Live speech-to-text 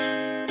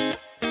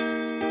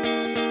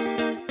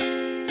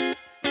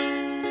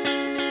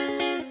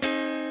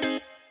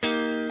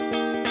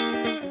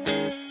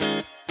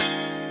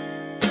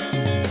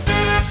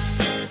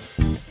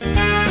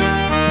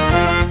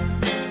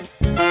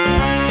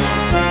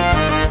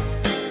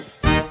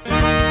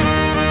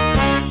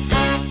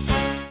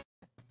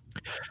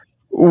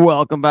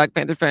Welcome back,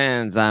 Panther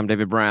fans. I'm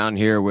David Brown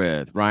here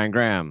with Ryan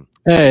Graham.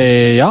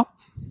 Hey, y'all.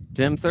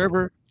 Tim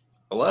Thurber.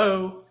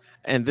 Hello.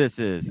 And this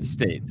is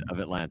State of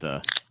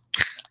Atlanta.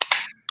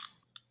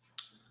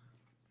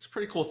 It's a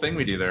pretty cool thing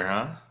we do there,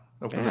 huh?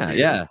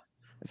 Yeah.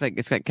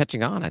 It's like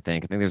catching on, I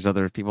think. I think there's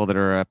other people that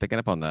are picking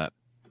up on that.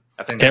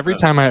 I think every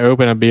time I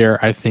open a beer,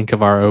 I think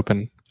of our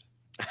open.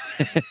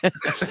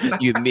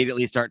 You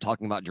immediately start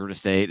talking about Georgia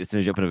State as soon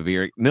as you open a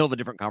beer, middle of a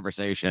different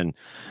conversation,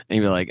 and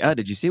you're like, "Oh,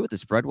 did you see what the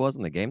spread was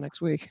in the game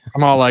next week?"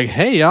 I'm all like,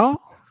 "Hey, y'all."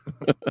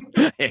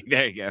 Hey,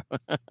 there you go.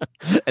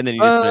 And then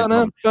you just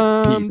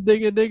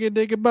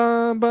digga,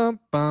 bum, bum,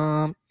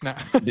 bum. No.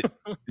 Did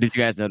you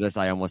guys notice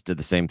I almost did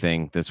the same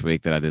thing this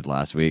week that I did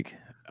last week?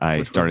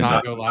 I started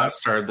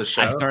the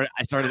show. I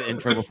started the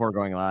intro before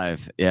going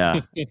live.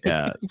 Yeah.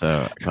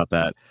 So I caught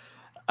that.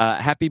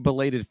 Happy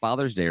belated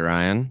Father's Day,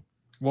 Ryan.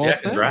 Well,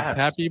 yeah, congrats.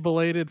 Happy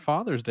belated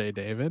Father's Day,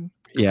 David.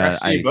 Yeah,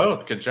 you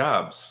both. Good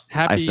jobs.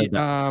 Happy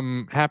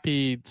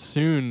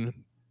soon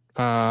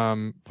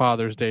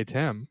Father's Day,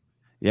 Tim.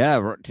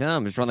 Yeah,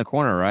 Tim, it's around the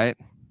corner, right?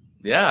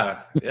 Yeah,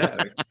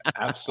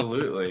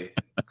 absolutely.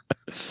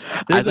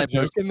 There's a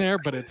joke in there,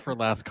 but it's for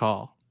last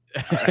call.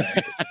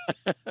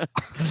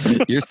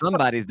 You're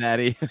somebody's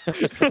daddy.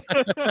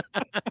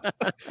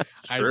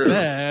 I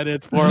said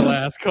it's for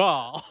last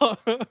call.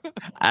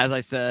 As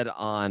I said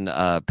on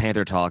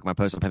Panther Talk, my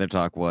post on Panther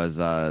Talk was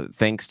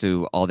thanks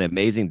to all the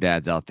amazing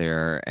dads out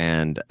there,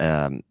 and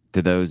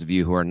to those of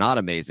you who are not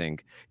amazing,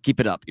 keep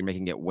it up. You're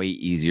making it way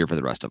easier for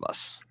the rest of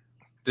us.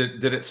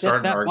 Did it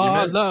start an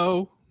argument?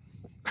 Low.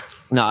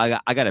 No,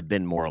 I got to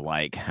Ben Moore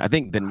like. I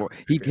think Ben Moore,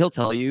 he'll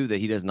tell you that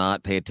he does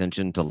not pay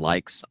attention to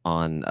likes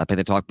on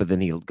Panther Talk, but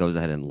then he goes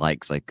ahead and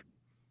likes like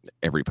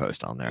every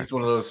post on there. He's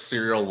one of those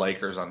serial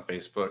likers on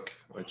Facebook,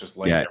 like just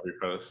every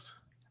post.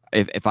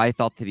 If I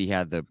thought that he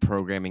had the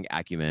programming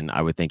acumen,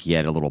 I would think he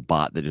had a little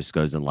bot that just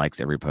goes and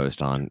likes every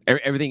post on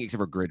everything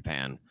except for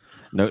Gridpan.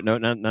 None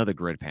of the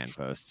Gridpan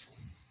posts.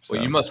 So.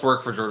 Well, you must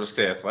work for Georgia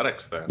State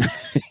Athletics then.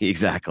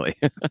 Exactly.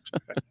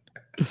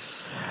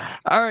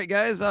 All right,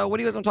 guys. What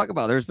do you guys want to talk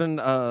about? There's been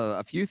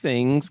a few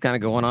things kind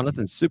of going on.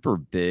 Nothing super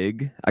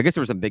big. I guess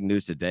there was some big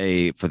news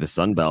today for the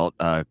Sun Belt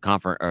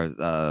conference or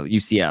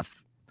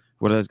UCF.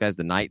 What are those guys?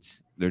 The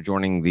Knights. They're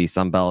joining the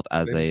Sun Belt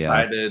as they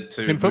decided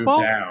to move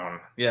football down.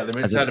 Yeah, they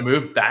decided to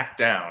move back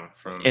down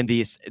from in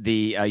the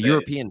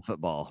European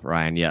football.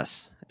 Ryan,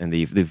 yes, and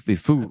the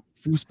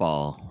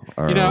foosball.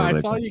 I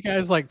saw you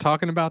guys like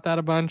talking about that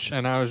a bunch,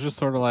 and I was just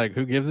sort of like,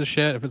 who gives a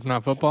shit if it's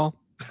not football?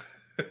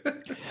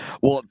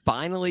 Well,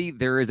 finally,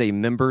 there is a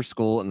member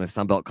school in the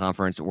Sun Belt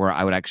Conference where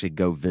I would actually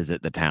go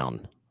visit the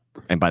town.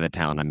 And by the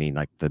town, I mean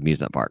like the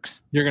amusement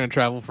parks. You're going to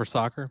travel for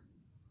soccer?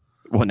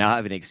 Well, now I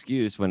have an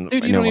excuse when...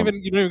 Dude, you don't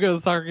even go to the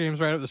soccer games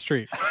right up the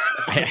street.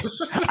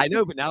 I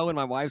know, but now when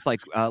my wife's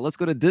like, let's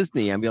go to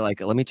Disney, I'm be like,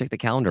 let me check the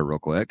calendar real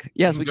quick.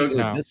 Yes, we can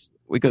go this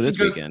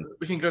weekend.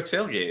 We can go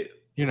tailgate.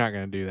 You're not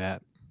going to do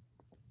that.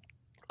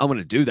 I'm going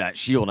to do that.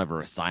 She'll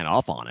never sign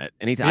off on it.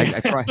 Anytime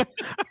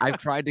I've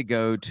tried to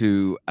go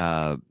to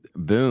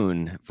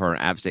Boone for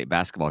an App State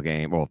basketball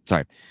game. Well,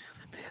 sorry.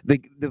 For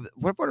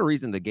whatever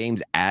reason, the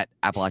games at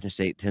Appalachian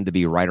State tend to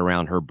be right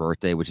around her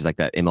birthday, which is like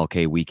that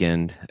MLK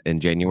weekend in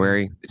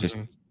January. It's just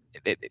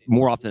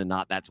more often than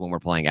not, that's when we're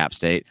playing App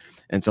State.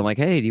 And so I'm like,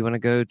 hey, do you want to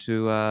go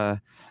to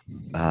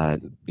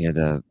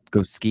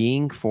go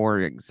skiing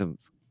for some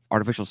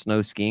artificial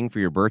snow skiing for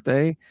your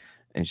birthday?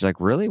 And she's like,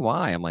 really?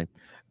 Why? I'm like,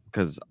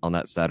 because on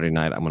that Saturday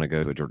night, I'm going to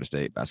go to a Georgia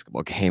State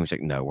basketball game. She's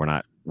like, no, we're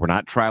not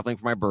traveling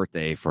for my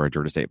birthday for a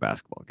Georgia State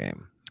basketball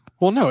game.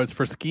 Well, no, it's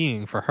for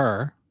skiing for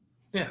her.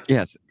 Yeah.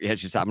 Yes.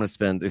 It's just I'm going to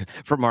spend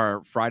from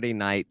our Friday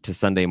night to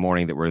Sunday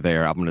morning that we're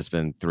there. I'm going to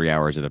spend 3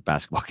 hours at a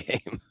basketball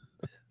game.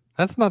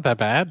 That's not that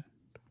bad.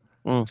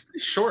 Well, it's pretty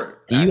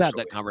short. You had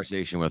that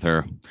conversation with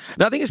her.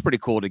 No, I think it's pretty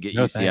cool to get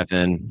UCF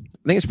in.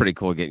 I think it's pretty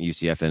cool getting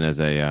UCF in as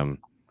a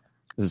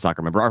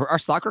soccer member. Our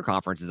soccer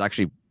conference is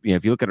actually,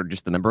 if you look at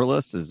just the member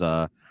list, is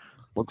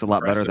looks a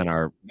lot better than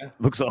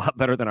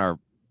our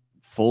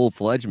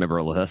full-fledged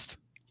member list.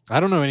 I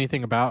don't know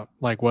anything about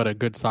like what a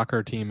good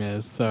soccer team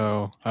is,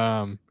 so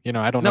I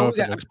don't know if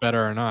it looks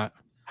better or not.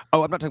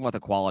 Oh, I'm not talking about the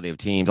quality of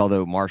teams.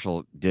 Although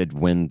Marshall did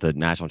win the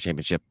national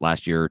championship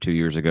last year or 2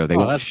 years ago, they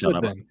won't shut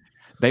up.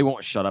 They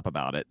won't shut up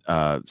about it.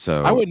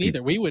 So I wouldn't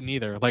either. We wouldn't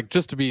either. Like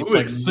just to be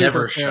like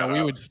super fair,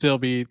 we would still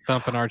be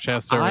thumping our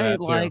chests over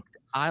that too.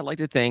 I like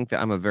to think that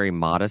I'm a very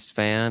modest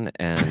fan,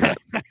 and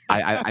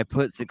I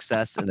put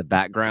success in the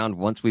background.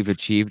 Once we've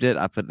achieved it,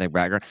 I put it in the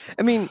background.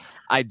 I mean,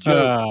 I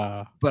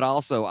joke, but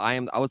also I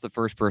was the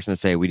first person to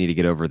say we need to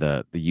get over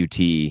the UT,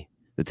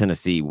 the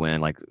Tennessee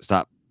win. Like,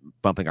 stop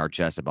bumping our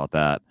chest about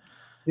that.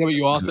 Yeah, but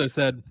you also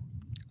said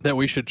that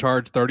we should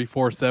charge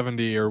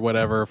 $34.70 or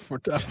whatever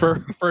for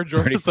a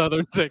Georgia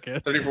Southern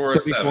ticket.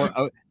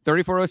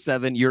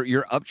 $34.07.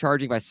 You're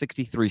upcharging by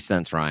 63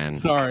 cents, Ryan.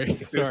 Sorry,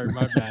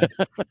 my bad.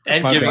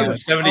 And giving them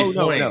 70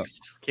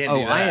 points. Can't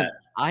do that.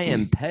 I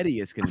am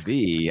petty as can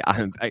be.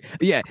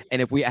 Yeah,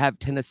 and if we have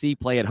Tennessee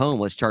play at home,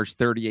 let's charge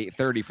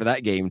 38.30 for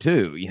that game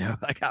too.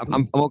 Like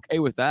I'm okay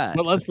with that.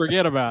 But let's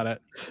forget about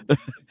it.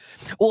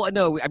 Well,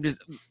 no, I'm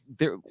just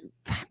there.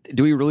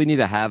 Do we really need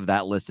to have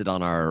that listed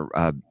on our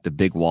the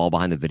big wall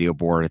behind the video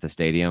board at the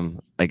stadium,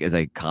 like as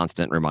a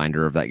constant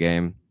reminder of that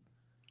game?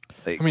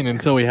 I mean,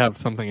 until we have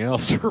something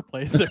else to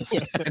replace it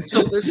with.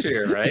 Until this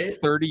year, right?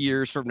 30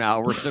 years from now,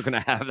 we're still going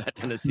to have that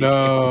Tennessee.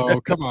 No,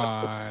 come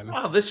on.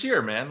 Wow, this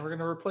year, man, we're going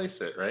to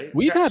replace it, right?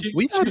 We've had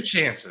two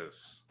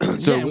chances.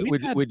 So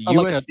Yeah,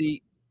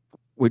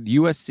 would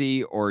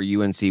USC or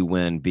UNC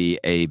win be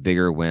a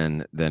bigger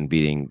win than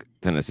beating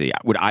Tennessee?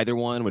 Would either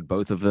one? Would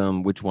both of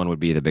them? Which one would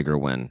be the bigger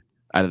win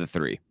out of the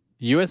three?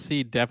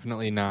 USC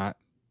definitely not.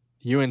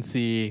 UNC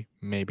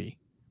maybe.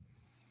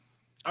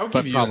 I would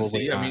But give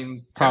probably UNC. not. I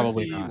mean,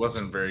 Probably Tennessee not.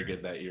 wasn't very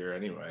good that year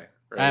anyway.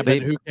 Ah, Right?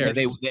 but who cares?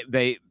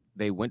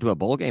 They went to a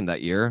bowl game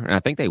that year, and I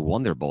think they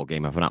won their bowl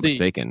game if I'm not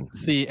mistaken.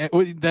 See,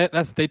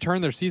 they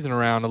turned their season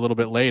around a little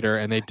bit later,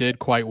 and they did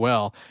quite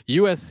well.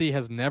 USC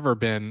has never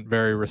been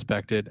very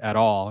respected at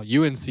all.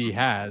 UNC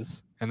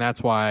has, and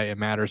that's why it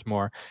matters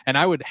more. And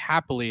I would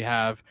happily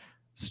have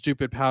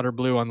stupid powder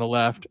blue on the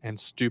left and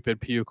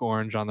stupid puke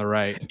orange on the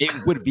right. It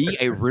would be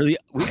a really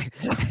we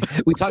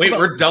talk Wait, about,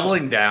 we're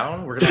doubling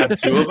down. We're gonna have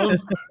two of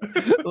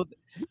them.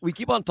 we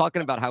keep on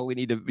talking about how we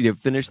need to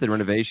finish the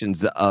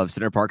renovations of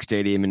Center Park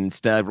Stadium, and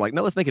instead we're like,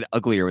 no, let's make it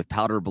uglier with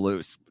powder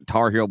blue,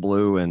 Tar Heel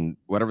blue, and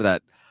whatever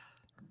that.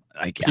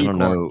 I don't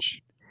know.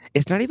 Orange.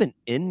 It's not even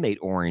inmate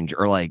orange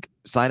or like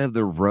side of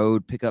the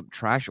road pickup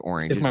trash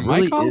orange. Is It my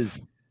really mic off? is.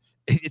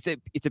 It's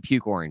a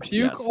puke orange.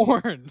 Puke yes.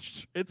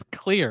 orange. It's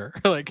clear.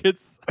 Like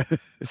it's.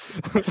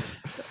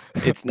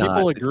 It's not.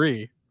 People It's-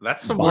 agree.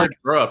 That's some But- weird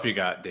throw up you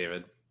got,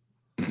 David.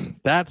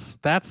 That's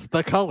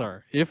the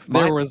color. If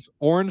My- there was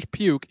orange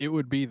puke, it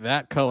would be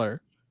that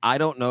color. I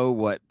don't know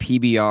what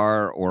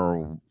PBR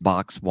or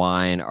box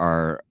wine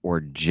or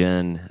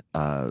gin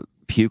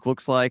puke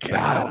looks like. But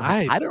God,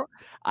 I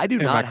do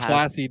I'm not a have.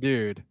 classy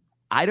dude.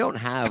 I don't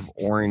have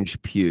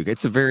orange puke.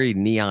 It's a very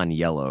neon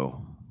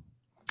yellow.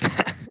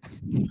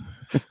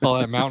 All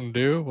that Mountain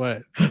Dew.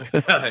 What?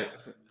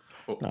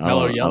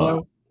 Mellow don't-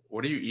 yellow.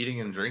 What are you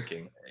eating and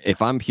drinking?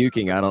 If I'm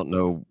puking, I don't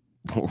know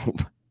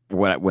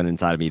what went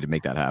inside of me to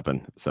make that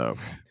happen. So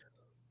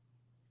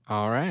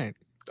All right.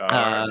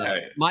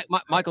 Okay.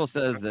 Michael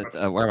says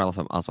that where else?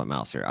 I lost my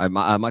mouse here.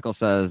 Michael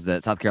says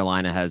that South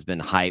Carolina has been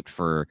hyped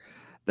for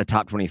the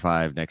top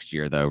 25 next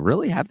year, though.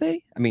 Really, have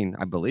they? I mean,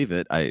 I believe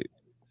it.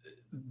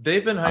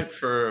 They've been hyped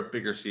for a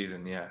bigger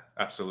season. Yeah,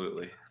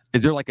 absolutely.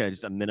 Is there like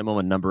just a minimum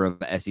a number of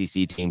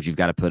SEC teams you've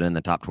got to put in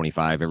the top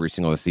 25 every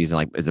single season,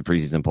 like as a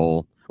preseason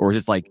poll, or is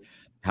it like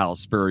how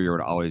Spurrier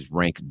would always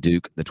rank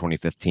Duke the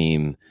 25th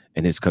team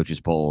in his coach's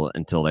poll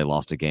until they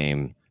lost a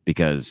game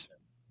because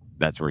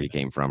that's where he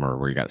came from or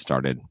where he got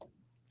started?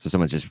 So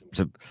someone's I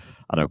don't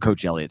know,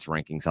 Coach Elliott's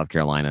ranking South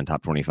Carolina in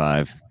top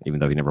 25, even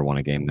though he never won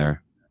a game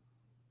there.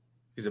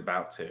 He's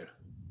about to.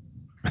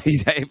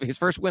 He's his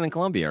first win in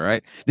Columbia,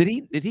 right? Did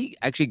he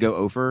actually go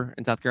over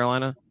in South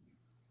Carolina?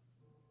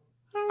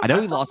 I know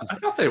he lost. I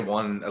thought they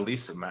won at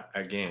least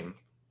a game.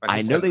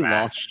 I know they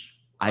lost.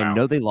 I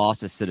know they lost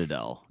to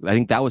Citadel. I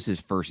think that was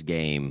his first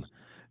game.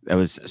 That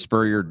was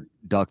Spurrier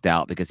ducked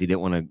out because he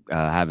didn't want to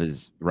have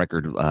his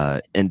record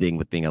ending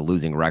with being a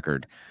losing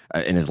record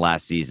in his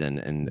last season.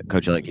 And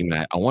Coach Elliott came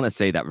in. I want to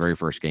say that very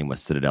first game was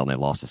Citadel, and they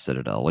lost to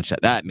Citadel. Which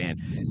that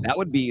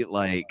would be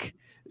like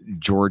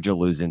Georgia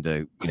losing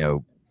to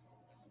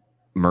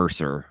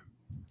Mercer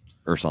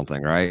or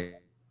something, right?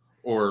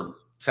 Or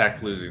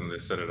Tech losing to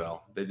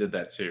Citadel. They did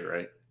that too,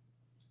 right?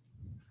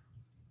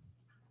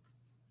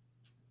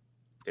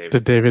 David.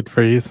 Did David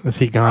freeze? Is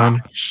he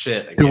gone?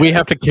 Shit. Do we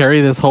have to carry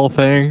this whole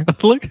thing?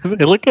 Look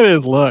at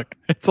his look.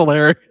 It's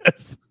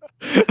hilarious.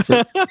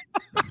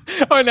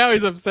 Oh, now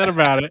he's upset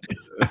about it.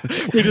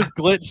 We just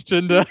glitched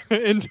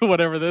into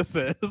whatever this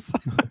is.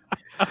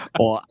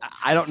 Well,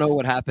 I don't know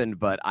what happened,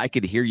 but I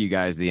could hear you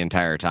guys the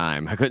entire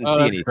time. I couldn't see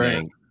that's anything.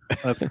 great.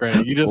 That's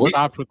great. You just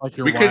stopped with like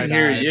your We couldn't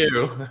hear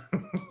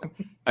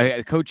wide-eyed-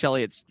 you. Coach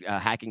Elliott's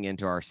hacking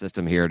into our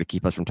system here to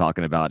keep us from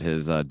talking about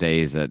his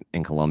days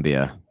in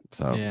Columbia.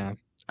 So Yeah.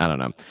 I don't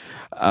know.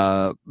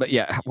 But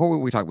yeah, what were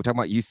we talking? We're talking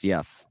about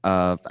UCF.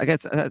 I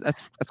guess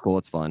that's cool.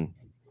 It's fun.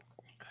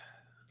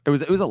 It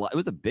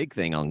was a big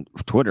thing on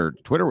Twitter.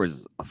 Twitter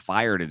was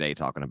afire today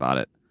talking about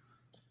it.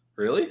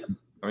 Really?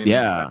 I mean,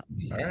 Yeah.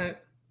 All right.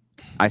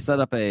 I set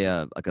up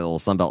a little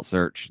Sunbelt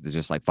search that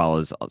just like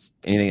follows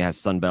anything that has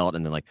Sunbelt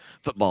and then like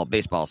football,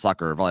 baseball,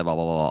 soccer, volleyball, blah,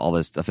 blah, blah, all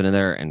this stuff in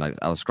there. And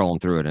I was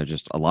scrolling through it, and it was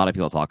just a lot of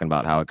people talking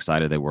about how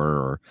excited they were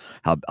or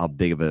how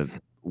big of a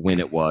win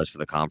it was for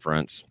the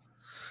conference.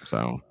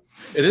 So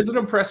It is an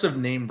impressive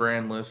name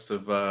brand list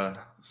of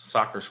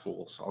soccer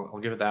schools. I'll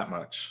give it that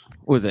much.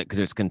 what was it? Because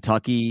there's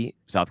Kentucky,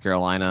 South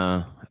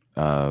Carolina,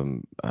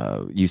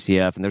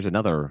 UCF, and there's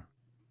another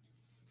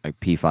like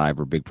P5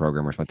 or big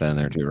program or something in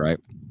there too, right?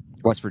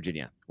 West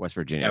Virginia.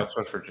 Yeah, it's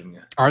West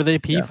Virginia. Are they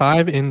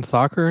P5 in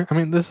soccer? I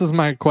mean, this is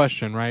my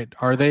question, right?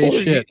 Are they Well,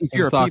 shit if in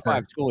you're a soccer?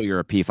 P5 school, you're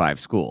a P5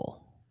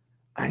 school.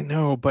 I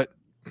know, but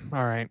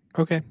all right.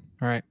 Okay.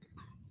 All right.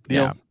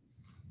 Deal. Yeah.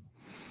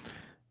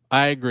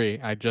 I agree.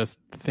 I just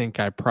think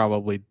I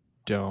probably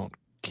don't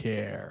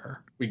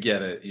care. We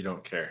get it. You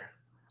don't care.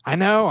 I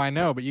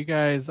know, but you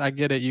guys, I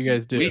get it. You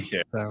guys do. We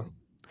care. So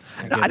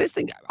No,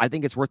 I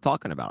think it's worth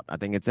talking about. I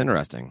think it's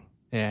interesting.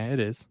 yeah, it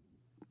is.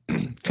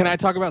 Can I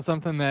talk about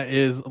something that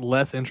is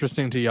less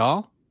interesting to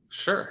y'all?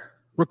 Sure.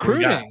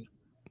 Recruiting.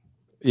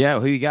 Yeah,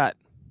 who you got?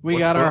 We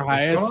What's got our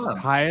going on?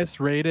 highest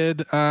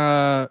rated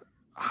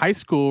high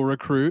school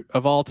recruit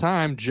of all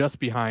time, just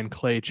behind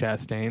Clay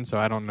Chastain. So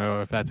I don't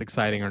know if that's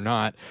exciting or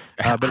not.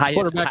 But it's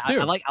quarterback too.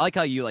 I like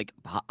how you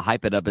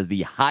hype it up as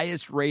the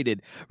highest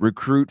rated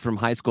recruit from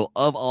high school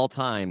of all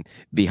time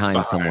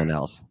behind someone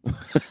else.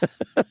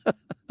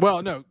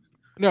 Well,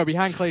 no,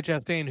 behind Clay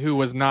Chastain, who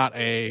was not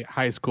a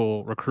high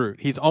school recruit.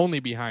 He's only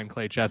behind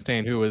Clay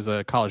Chastain, who was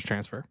a college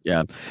transfer.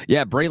 Yeah,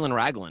 Braylon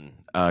Ragland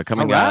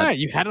coming All out. right,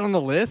 you had it on the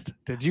list.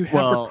 Did you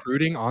have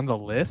recruiting on the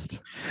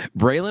list?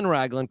 Braylon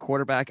Ragland,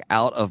 quarterback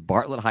out of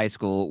Bartlett High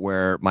School,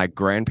 where my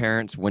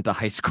grandparents went to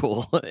high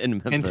school in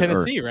Memphis, In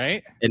Tennessee,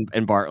 right?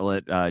 In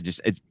Bartlett.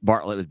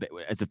 Bartlett.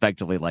 It's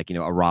effectively like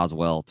a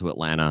Roswell to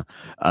Atlanta.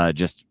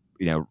 Just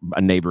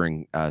a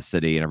neighboring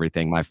city and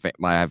everything.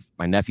 My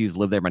nephews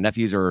live there. My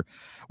nephews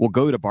will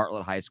go to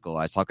Bartlett High School.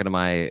 I was talking to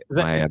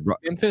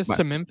Memphis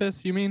to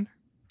Memphis, you mean?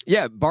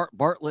 Yeah,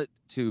 Bartlett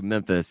to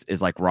Memphis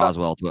is like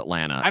Roswell to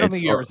Atlanta. I don't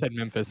think you ever said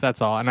Memphis.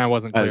 That's all, and I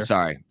wasn't clear.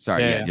 Sorry,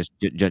 Yeah.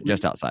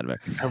 just outside of it.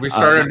 Have we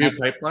started a new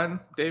pipeline,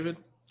 David?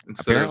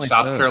 Instead of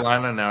South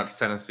Carolina, now it's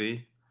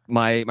Tennessee.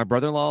 My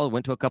brother-in-law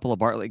went to a couple of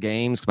Bartlett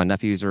games because my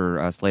nephews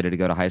are slated to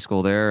go to high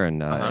school there,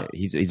 and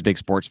he's a big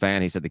sports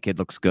fan. He said the kid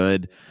looks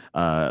good,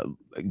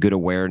 good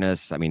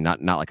awareness. I mean,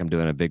 not like I'm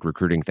doing a big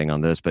recruiting thing on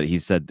this, but he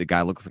said the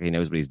guy looks like he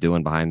knows what he's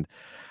doing behind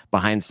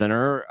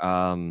center.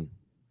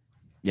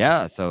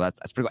 Yeah, so that's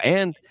pretty cool.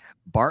 And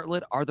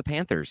Bartlett are the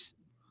Panthers.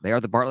 They are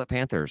the Bartlett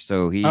Panthers.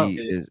 So he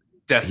is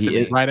destiny. He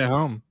is, right at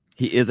home.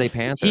 He is a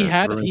Panther. He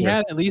had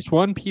at least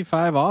one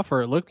P5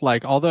 offer, it looked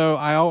like. Although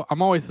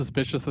I'm always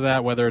suspicious of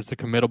that, whether it's a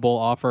committable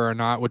offer or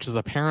not, which is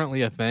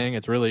apparently a thing.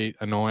 It's really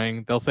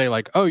annoying. They'll say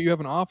like, "Oh, you have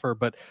an offer,"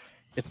 but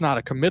it's not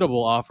a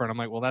committable offer, and I'm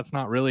like, "Well, that's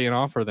not really an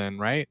offer then,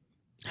 right?"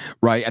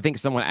 Right. I think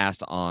someone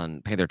asked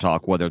on Panther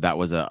Talk whether that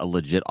was a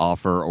legit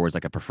offer or was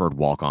like a preferred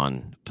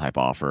walk-on type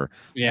offer.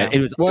 Yeah, and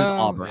it was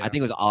Auburn. Yeah. I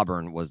think it was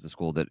Auburn was the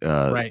school that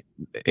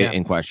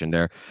in question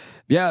there.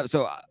 Yeah.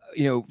 So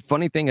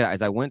funny thing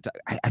as I went,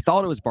 I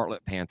thought it was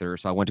Bartlett Panther,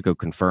 so I went to go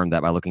confirm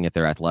that by looking at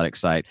their athletic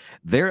site.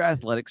 Their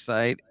athletic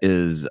site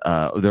is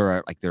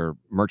their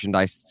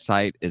merchandise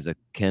site is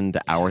akin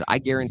to ours. I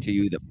guarantee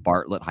you that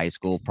Bartlett High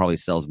School probably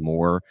sells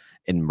more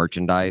in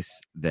merchandise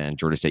than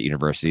Georgia State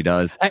University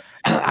does.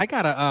 I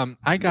got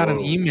an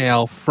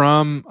email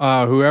from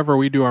whoever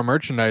we do our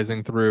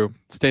merchandising through,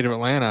 State of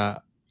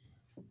Atlanta,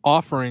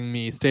 offering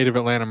me State of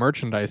Atlanta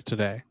merchandise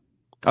today.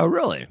 Oh,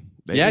 really?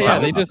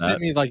 They just sent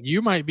me like,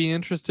 you might be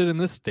interested in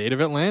this State of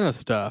Atlanta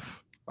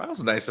stuff. That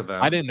was nice of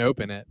them. I didn't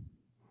open it.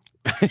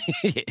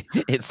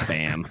 It's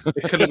spam.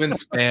 It could have been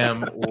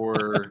spam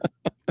or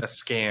a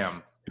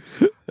scam.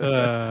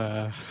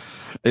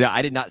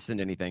 I did not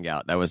send anything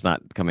out. That was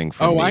not coming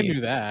from me. I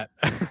knew that.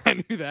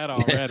 I knew that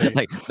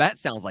already. That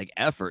sounds like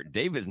effort.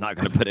 David's not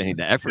going to put any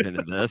effort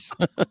into this.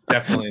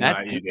 Definitely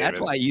not you, David. That's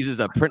why he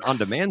uses a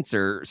print-on-demand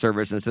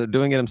service instead of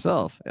doing it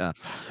himself. Yeah.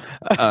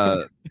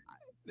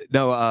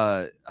 No,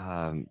 I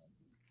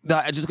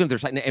just going to their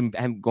site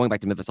and going back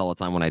to Memphis all the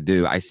time. When I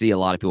do, I see a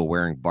lot of people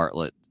wearing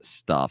Bartlett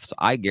stuff. So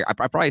I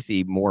probably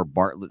see more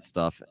Bartlett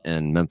stuff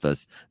in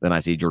Memphis than I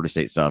see Georgia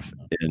State stuff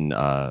in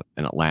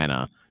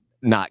Atlanta.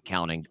 Not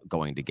counting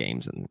going to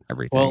games and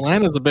everything. Well,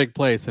 Atlanta's a big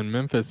place, and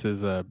Memphis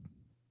is a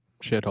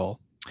shithole.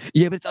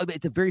 Yeah, but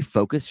it's a very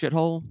focused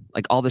shithole.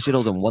 Like all the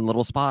shitholes in one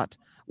little spot,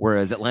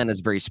 whereas Atlanta is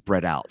very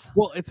spread out.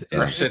 Well,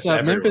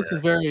 Memphis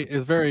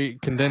is very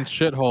condensed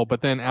shithole,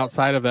 but then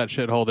outside of that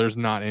shithole, there's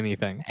not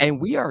anything.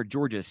 And we are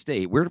Georgia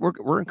State.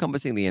 We're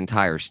encompassing the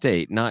entire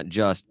state, not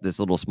just this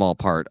little small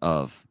part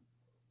of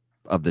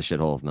the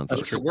shithole of Memphis.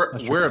 That's true.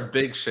 We're a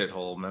big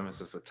shithole. Memphis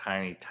is a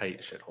tiny,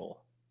 tight shithole.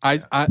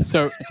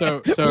 So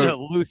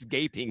loose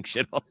gaping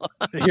shithole.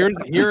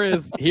 here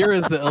is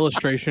the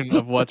illustration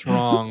of what's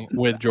wrong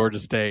with Georgia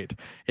State.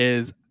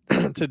 Is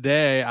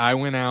today I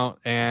went out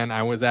and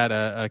I was at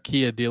a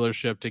Kia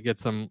dealership to get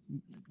some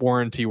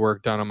warranty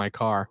work done on my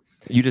car.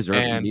 You deserve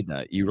it. You need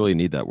that. You really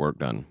need that work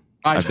done.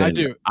 I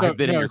do. I've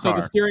been in your car.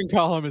 So the steering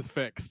column is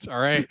fixed.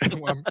 All right,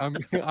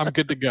 I'm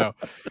good to go.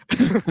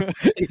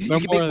 You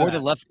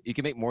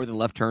can make more than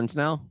left turns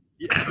now.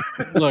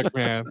 Look,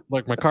 man.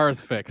 Look, my car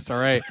is fixed. All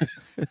right,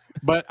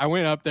 but I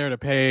went up there to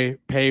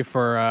pay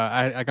for.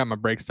 I got my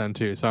brakes done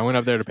too, so I went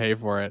up there to pay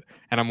for it,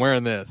 and I'm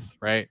wearing this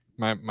right,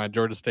 my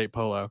Georgia State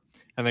polo,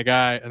 and the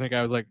guy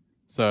was like,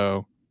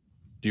 "So,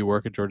 do you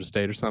work at Georgia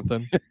State or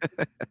something?"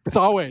 It's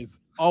always,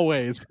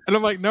 and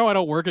I'm like, "No, I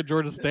don't work at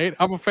Georgia State.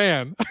 I'm a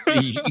fan."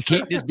 You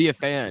can't just be a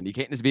fan. You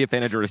can't just be a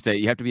fan of Georgia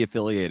State. You have to be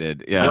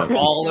affiliated. Yeah.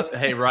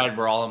 Hey, Ryan,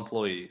 we're all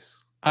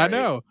employees. Right? I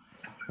know.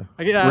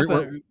 I get asked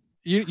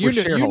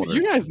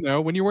You guys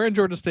know when you're wearing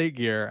Georgia State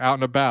gear out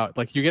and about,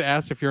 like you get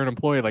asked if you're an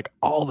employee like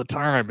all the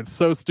time. It's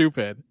so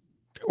stupid.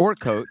 Or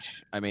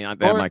coach. I mean, Or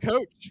like,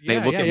 coach. they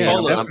Yeah, look at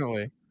me,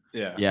 definitely.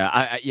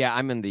 Yeah.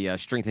 I'm in the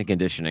strength and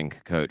conditioning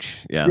coach.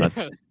 Yeah,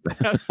 that's.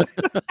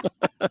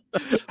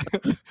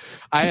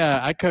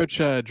 I coach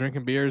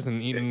drinking beers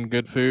and eating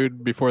good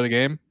food before the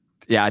game.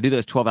 Yeah, I do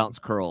those 12-ounce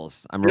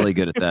curls. I'm really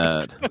good at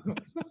that.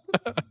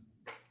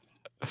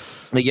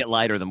 They get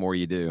lighter the more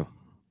you do.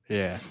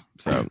 Yeah.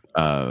 So,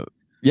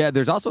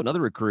 there's also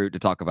another recruit to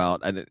talk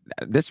about, and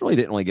this really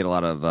didn't get a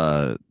lot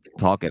of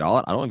talk at all.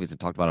 I don't know if it's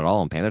talked about at all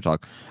on Panda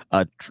Talk.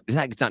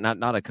 It's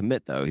not a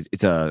commit though.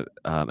 It's an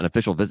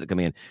official visit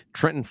coming in.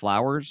 Trenton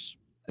Flowers,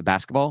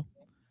 basketball.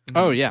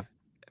 Oh yeah,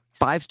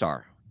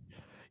 5-star.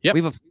 Yep.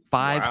 We have a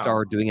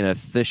 5-star doing an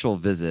official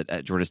visit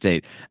at Georgia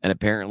State, and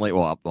apparently,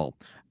 well,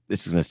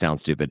 this is going to sound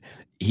stupid.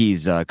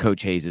 He's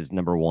Coach Hayes'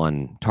 number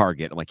 1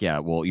 target. I'm like, yeah,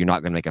 well, you're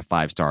not going to make a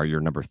 5-star.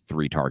 You're number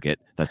 3 target.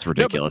 That's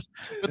ridiculous.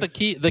 No, but the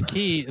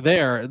key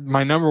there,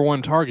 my number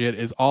 1 target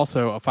is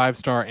also a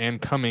 5-star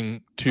and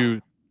coming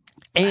to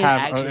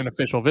have an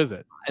official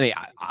visit. I mean,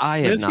 I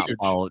have not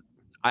followed.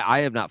 I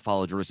have not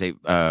followed Georgia State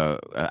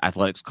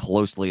athletics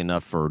closely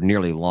enough for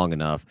nearly long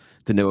enough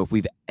to know if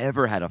we've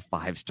ever had a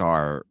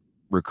 5-star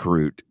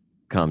recruit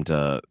come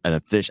to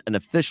an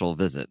official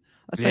visit.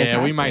 That's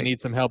fantastic. We might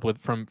need some help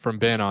from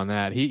Ben on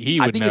that. He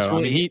would know. I think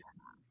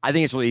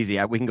it's really easy.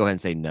 We can go ahead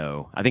and say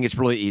no. I think it's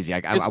really easy.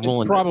 I'm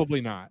willing.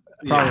 Probably not.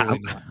 Probably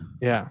not.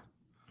 Yeah.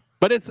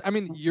 But it's. I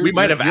mean, you're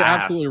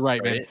absolutely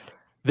right, man.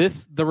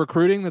 The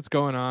recruiting that's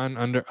going on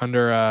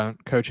under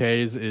Coach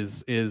Hayes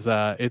is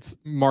it's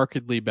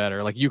markedly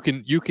better. Like you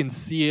can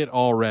see it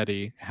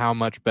already how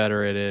much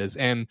better it is,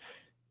 and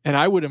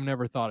I would have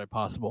never thought it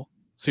possible.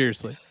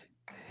 Seriously.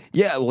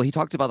 Yeah, well, he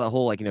talked about the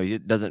whole he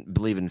doesn't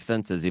believe in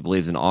fences, he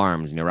believes in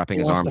arms. Wrapping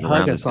his arms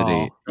around the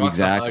city.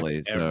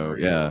 Exactly. So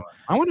yeah,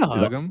 I want to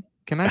hug him.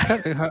 Can I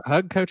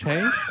hug Coach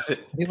Hayes? Can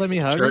you let me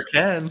hug? Sure him?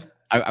 Can.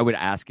 I would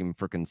ask him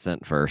for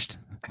consent first.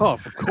 Oh,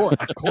 of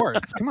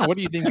course. Come on, what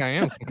do you think I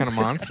am? Some kind of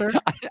monster?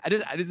 I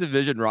just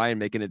envision Ryan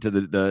making it to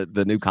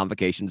the new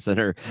convocation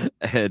center,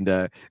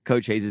 and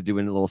Coach Hayes is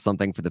doing a little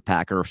something for the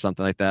Packer or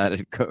something like that,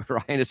 and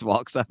Ryan just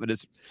walks up and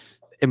just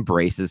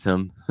embraces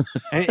him,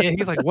 and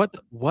he's like,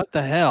 "What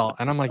the hell?"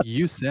 And I'm like,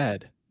 "You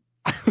said."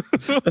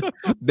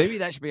 Maybe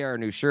that should be our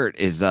new shirt.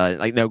 Is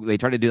they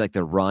try to do like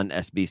the Run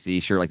SBC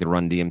shirt, like the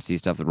Run DMC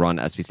stuff, the Run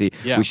SBC.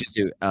 Yeah. We should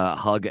do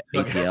hug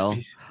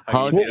ATL.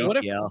 Hug ATL. What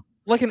if, ATL.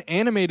 Like an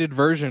animated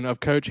version of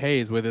Coach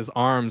Hayes with his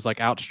arms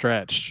like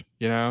outstretched,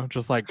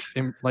 just like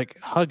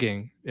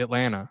hugging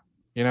Atlanta,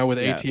 with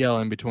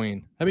ATL in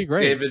between. That'd be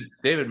great.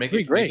 David, make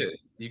it great.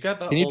 You got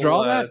the Can you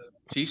draw that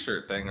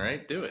T-shirt thing,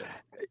 right? Do it.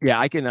 Yeah,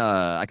 I can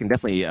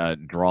definitely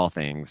draw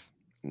things.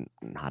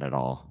 Not at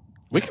all.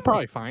 We could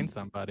probably find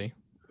somebody.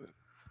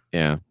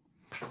 Yeah.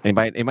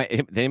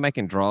 Anybody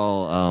can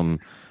draw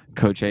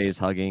Coach Hayes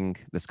hugging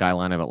the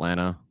skyline of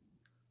Atlanta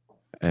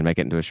and make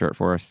it into a shirt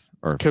for us?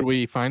 Or could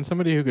we find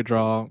somebody who could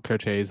draw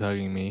Coach Hayes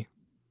hugging me?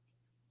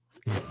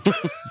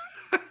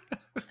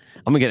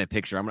 I'm gonna get a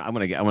picture. I'm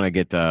gonna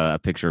get a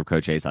picture of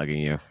Coach Hayes hugging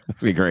you.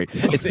 It's gonna be great.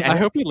 I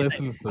hope he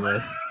listens to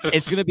this.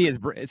 It's gonna be his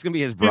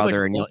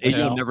brother, and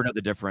you'll never know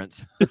the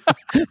difference.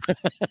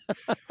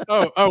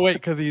 oh wait,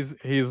 because he's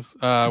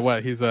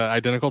what? He's an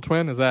identical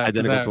twin. Is that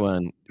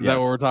twin? Is that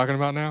what we're talking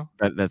about now?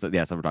 That's what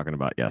we're talking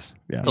about. Yes.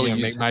 Yeah. He'll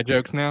make my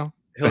jokes now.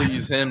 He'll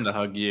use him to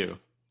hug you.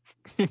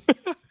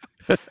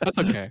 That's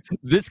okay.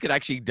 This could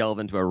actually delve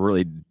into a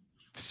really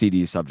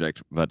seedy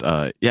subject,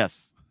 but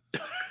yes.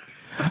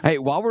 Hey,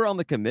 while we're on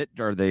the commit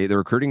or the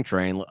recruiting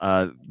train,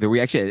 we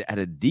actually had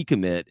a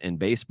decommit in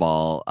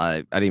baseball.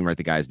 I didn't even write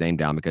the guy's name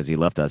down because he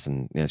left us,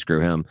 and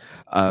screw him.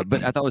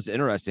 But I thought it was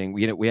interesting.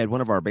 We had one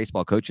of our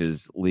baseball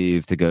coaches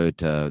leave to go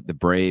to the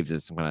Braves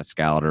as some kind of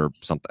scout or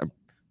something,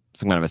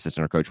 some kind of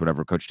assistant or coach,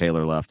 whatever. Coach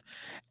Taylor left,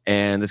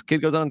 and this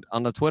kid goes on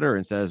the Twitter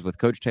and says, "With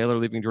Coach Taylor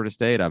leaving Georgia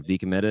State, I've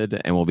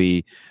decommitted and will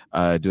be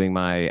doing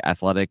my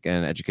athletic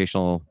and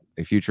educational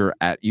future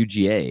at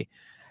UGA."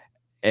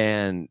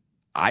 And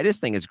I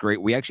just think it's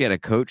great. We actually had a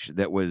coach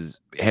that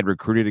had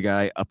recruited a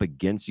guy up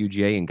against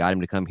UGA and got him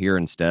to come here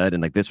instead.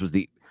 And this was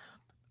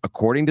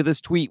according to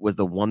this tweet, was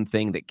the one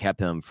thing that kept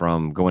him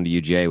from going to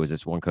UGA was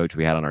this one coach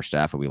we had on our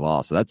staff and we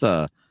lost. So that's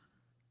a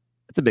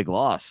big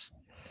loss.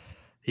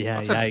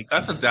 Yeah,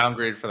 that's a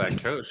downgrade for that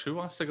coach. Who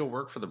wants to go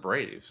work for the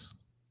Braves?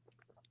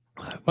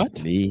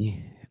 What?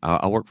 Me?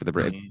 I'll work for the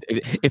Braves.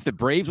 If the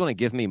Braves want to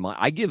give me money,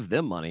 I give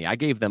them money. I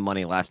gave them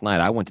money last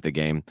night. I went to the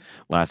game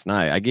last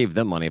night. I gave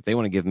them money. If they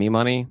want to give me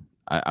money,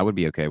 I would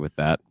be okay with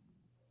that.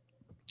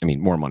 I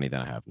mean, more money than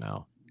I have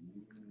now.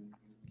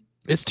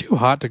 It's too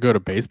hot to go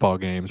to baseball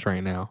games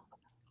right now.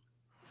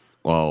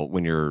 Well,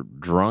 when you're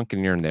drunk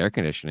and you're in the air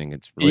conditioning,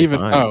 it's really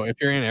fine. Oh, if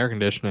you're in air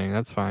conditioning,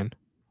 that's fine.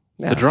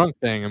 Yeah. The drunk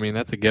thing, I mean,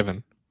 that's a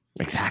given.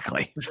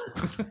 Exactly.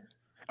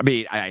 I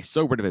mean, I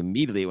sobered up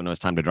immediately when it was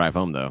time to drive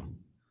home, though.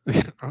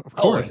 Of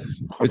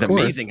course.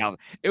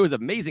 It was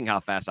amazing how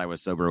fast I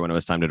was sober when it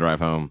was time to drive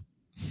home.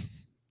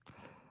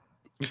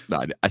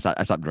 No, I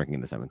stopped drinking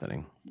in the 7th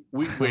inning.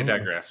 We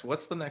digress.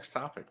 What's the next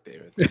topic,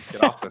 David? Let's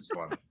get off this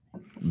one.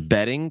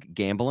 Betting,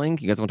 gambling.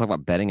 You guys want to talk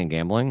about betting and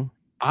gambling?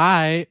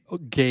 I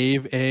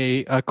gave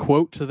a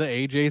quote to the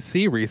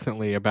AJC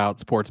recently about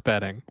sports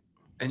betting.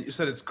 And you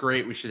said it's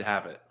great. We should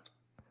have it.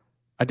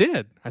 I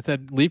did. I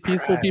said, leave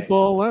peaceful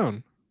people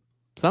alone.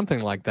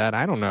 Something like that.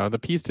 I don't know. The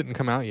piece didn't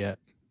come out yet.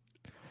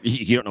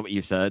 You don't know what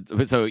you said,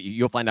 so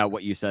you'll find out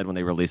what you said when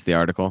they release the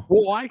article.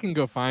 Well, I can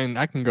go find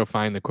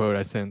the quote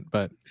I sent,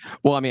 but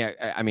well, I mean,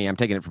 I'm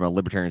taking it from a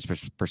libertarian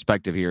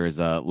perspective here. Is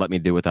let me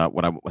do with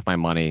my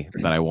money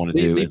that I want to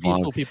do, as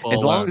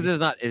long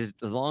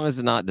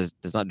as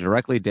does not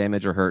directly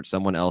damage or hurt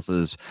someone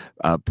else's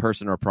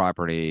person or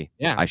property.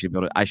 Yeah, I should be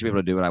able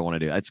to do what I want to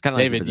do. It's kind of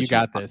David, you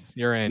got this.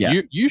 You're in.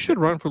 Yeah. You should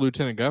run for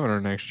lieutenant governor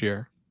next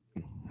year.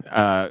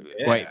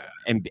 Wait,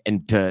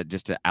 and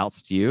to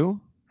oust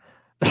you.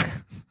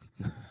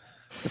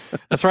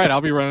 That's right.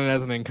 I'll be running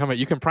as an incumbent.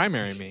 You can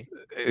primary me.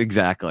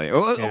 Exactly.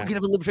 Oh, we can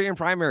have a libertarian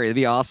primary. It'd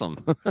be awesome.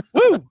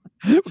 Woo!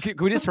 Can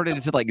we just turn it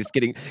into like just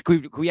getting?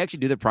 Can we actually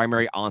do the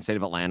primary on State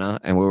of Atlanta?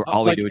 And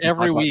all we do is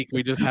every week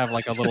we just have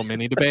like a little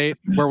mini debate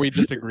where we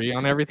just agree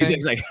on everything.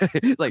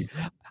 It's like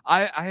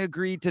I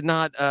agree to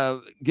not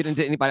get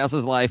into anybody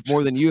else's life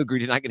more than you agree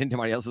to not get into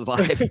anybody else's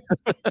life.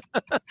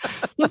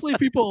 Let's leave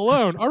people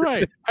alone. All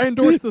right. I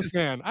endorse this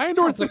man.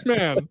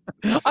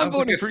 I'm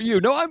voting for you.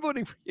 No, I'm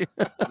voting for you.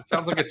 It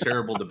sounds like a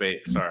terrible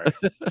debate. Sorry.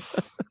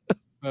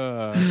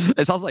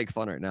 It sounds like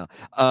fun right now.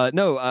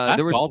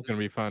 There was ball's gonna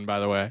be fun, by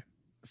the way.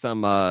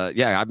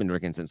 I've been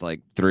drinking since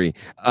like 3.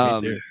 Me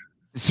too.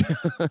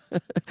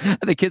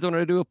 The kids wanted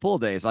to do a pool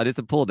day, so I did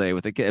some pool day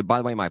with the kid. By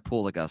the way, my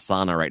pool's like a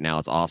sauna right now.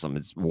 It's awesome.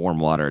 It's warm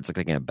water. It's like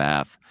taking a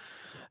bath.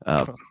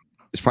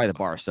 It's probably the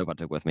bar of soap I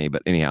took with me,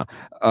 but anyhow,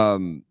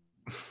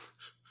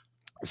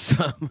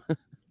 some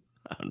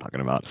I'm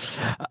talking about.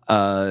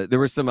 There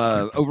was some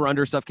over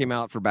under stuff came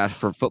out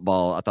for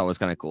football. I thought was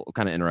kind of cool,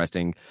 kind of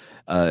interesting.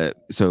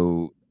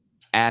 So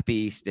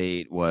Appy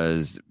State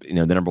was, the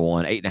number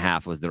one.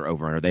 8.5 was their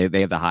over under.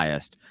 They have the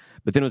highest,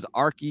 but then it was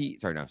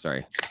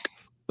Sorry.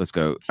 Let's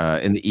go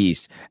in the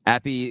East.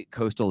 Appy,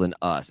 Coastal, and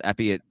us.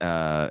 Appy at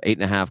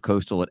 8.5,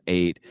 Coastal at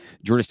 8,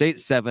 Georgia State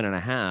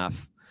 7.5.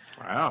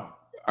 Wow.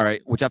 All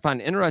right, which I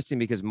find interesting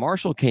because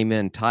Marshall came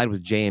in tied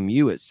with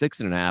JMU at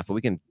 6.5, but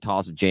we can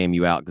toss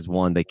JMU out because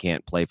 1, they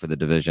can't play for the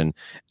division,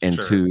 and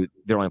 2,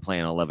 they're only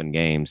playing 11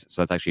 games, so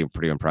that's actually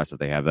pretty impressive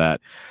they have that.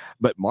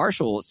 But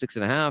Marshall at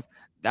 6.5,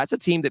 that's a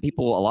team that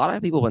a lot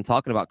of people have been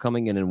talking about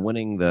coming in and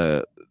winning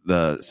the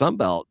Sun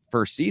Belt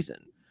first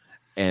season,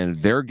 and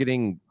they're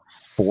getting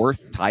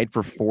tied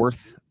for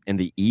 4th in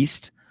the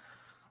East.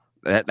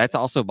 That's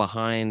also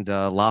behind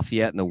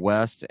Lafayette in the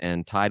West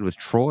and tied with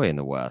Troy in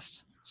the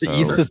West. The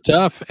East is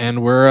tough,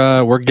 and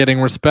we're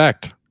getting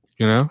respect.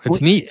 It's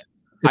neat.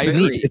 It's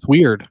neat. It's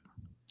weird.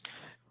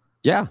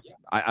 Yeah,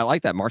 I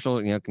like that. Marshall,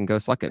 can go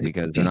suck it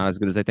because they're not as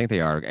good as they think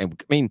they are. And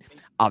I mean,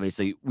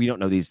 obviously, we don't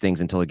know these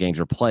things until the games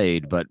are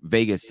played, but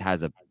Vegas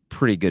has a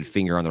pretty good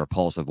finger on the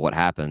pulse of what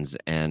happens.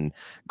 And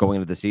going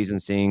into the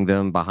season, seeing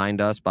them behind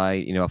us by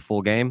a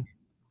full game.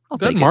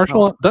 Doesn't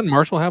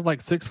Marshall have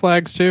like Six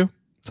Flags too?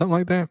 Something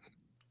like that.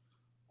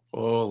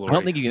 Oh, Lord. I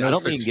don't think you can.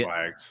 Six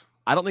Flags.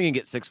 I don't think you can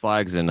get Six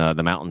Flags in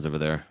the mountains over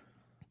there.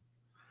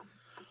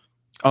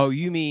 Oh,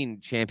 you mean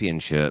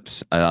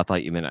championships? I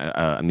thought you meant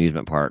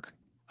amusement park.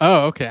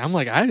 Oh, okay. I'm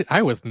like,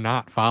 I was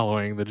not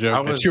following the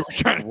joke that you were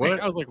trying to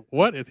make. I was like,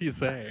 what is he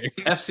saying?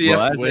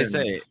 FCS as wins.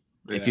 They say,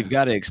 if you've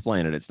got to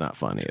explain it, it's not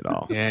funny at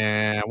all.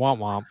 Yeah, womp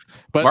womp.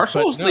 But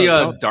Marshall's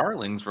the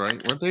darlings,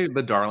 right? Weren't they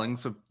the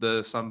darlings of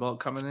the Sun Belt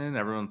coming in?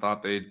 Everyone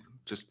thought they'd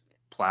just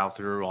plow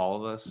through all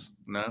of us.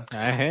 No,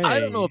 I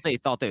don't know if they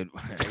thought they'd.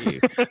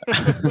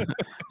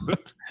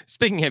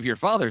 Speaking of your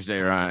Father's Day,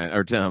 Ryan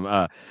or Tim,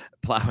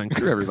 plowing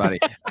through everybody.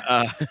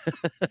 I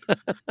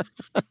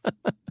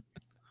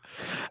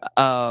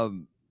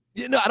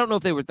don't know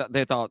if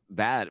they thought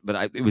that,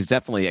 but it was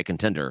definitely a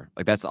contender.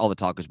 Like that's all the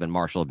talk has been.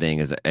 Marshall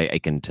being as a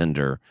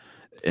contender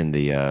in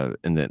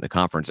the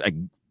conference.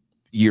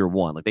 Year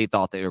one, like they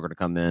thought they were going to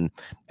come in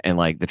and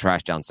like the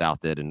trash down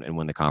south did and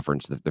win the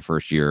conference the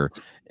first year.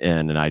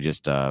 And I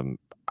just,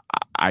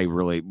 I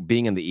really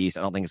being in the East,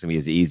 I don't think it's gonna be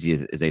as easy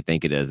as they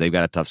think it is. They've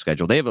got a tough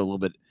schedule. They have a little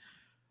bit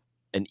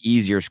an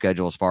easier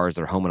schedule as far as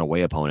their home and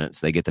away opponents.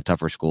 They get the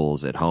tougher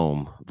schools at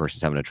home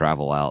versus having to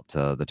travel out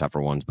to the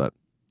tougher ones. But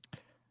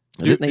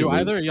do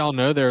either of y'all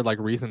know their like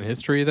recent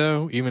history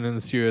though? Even in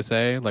the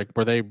CUSA, like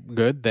were they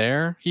good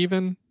there?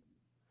 Even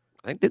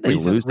I think did they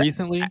lose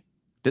recently?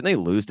 Didn't they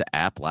lose to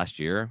App last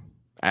year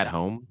at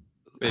home?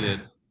 They did.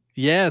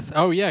 Yes.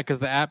 Oh yeah, because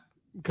that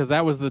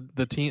was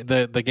the team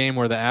the game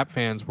where the App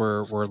fans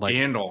were like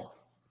scandal,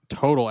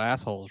 total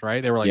assholes,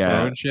 right? They were like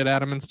throwing shit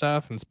at him and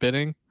stuff and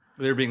spitting.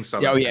 They're being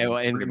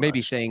and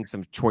maybe saying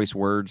some choice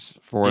words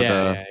for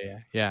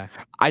Yeah.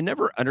 I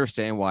never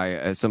understand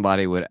why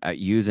somebody would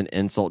use an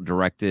insult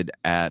directed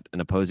at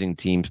an opposing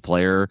team's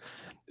player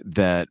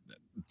that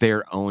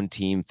their own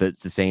team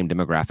fits the same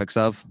demographics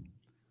of.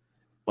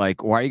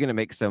 Like, why are you going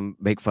to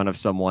make fun of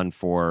someone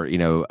for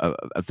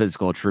a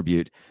physical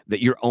attribute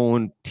that your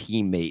own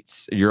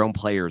teammates, your own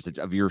players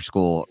of your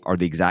school are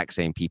the exact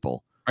same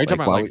people? Are you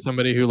talking about like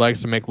somebody who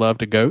likes to make love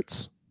to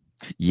goats?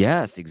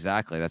 Yes,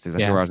 exactly. That's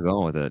exactly where I was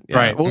going with it. Yeah.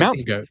 Right, Well,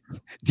 mountain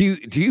goats. Do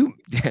you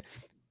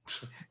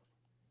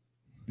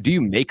do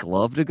you make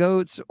love to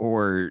goats,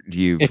 or do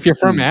you? If you're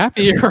from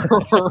Appy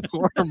or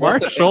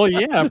Marshall,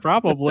 yeah,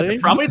 probably.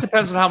 It probably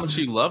depends on how much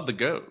you love the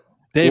goat.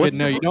 David,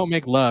 no, you don't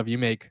make love. You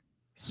make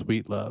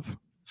sweet love.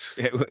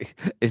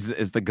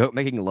 Is the goat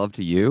making love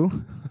to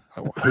you?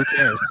 Who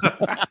cares?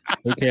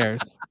 Who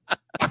cares?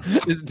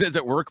 Does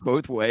it work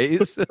both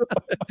ways?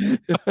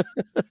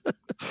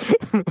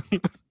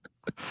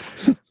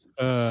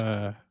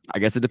 I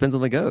guess it depends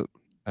on the goat.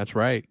 That's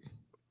right.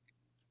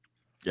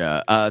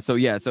 Yeah. So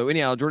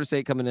anyhow, Georgia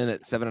State coming in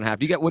at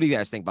 7.5. What do you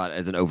guys think about it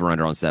as an over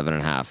under on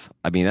 7.5?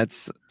 I mean,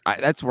 that's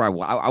where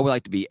I would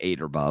like to be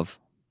 8 or above.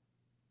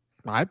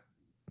 I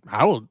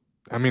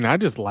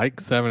just like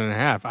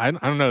 7.5. I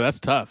don't know. That's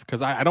tough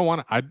because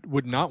I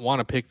would not want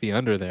to pick the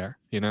under there.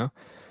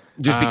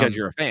 Just because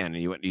you're a fan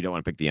and you don't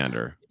want to pick the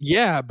under.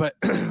 Yeah, but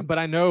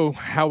I know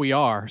how we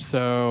are.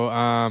 So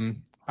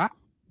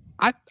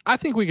I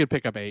think we could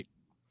pick up 8.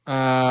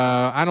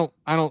 I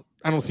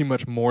don't see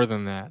much more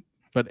than that.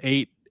 But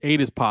 8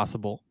 is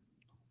possible.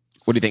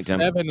 What do you think, Tim?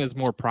 7 is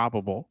more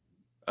probable.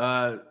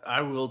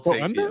 I will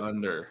take the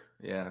under.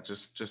 Yeah,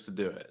 just to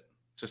do it.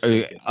 Just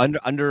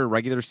under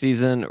regular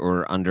season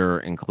or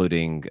under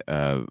including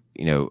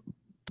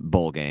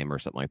bowl game or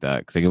something like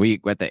that. Because we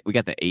got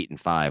the 8 and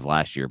 5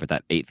 last year, but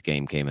that 8th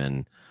game came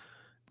in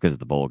because of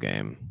the bowl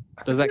game.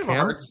 Does that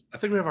count? I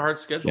think we have a hard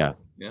schedule.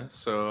 Yeah.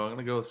 So I'm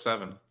gonna go with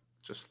 7.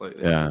 Just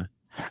slightly. Yeah.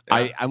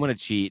 I'm going to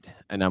cheat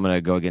and I'm going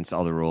to go against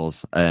all the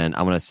rules. And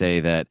I'm going to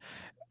say that,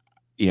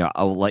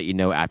 I'll let you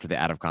know after the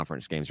out of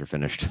conference games are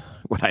finished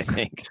what I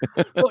think.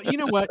 Well, you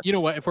know what?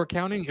 If we're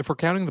counting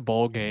the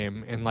bowl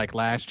game and like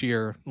last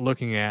year,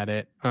 looking at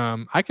it,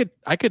 I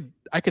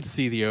could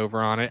see the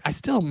over on it. I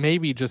still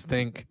maybe just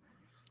think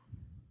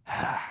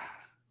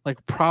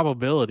like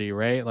probability,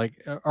 right?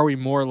 Like, are we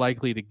more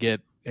likely to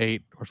get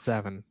 8 or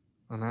 7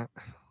 on that?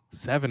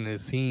 7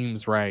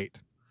 seems right.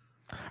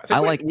 I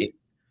would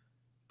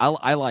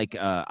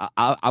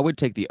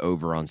take the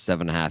over on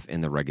 7.5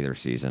 in the regular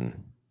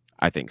season.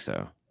 I think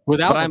so.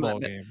 Without the bowl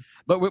game.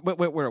 But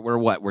we're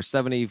what? We're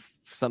 70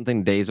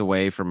 something days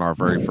away from our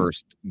very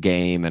first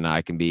game, and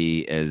I can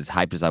be as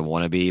hyped as I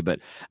want to be. But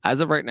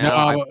as of right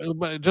now,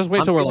 but just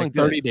wait till we're like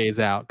 30 days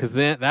out, because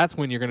then that's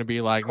when you're going to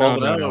be like, no,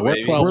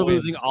 we're 12 we're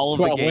losing all of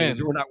the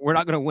games. Wins. We're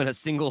not going to win a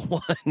single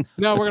one.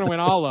 No, we're going to win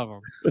all of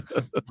them.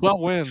 12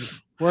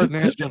 wins. We're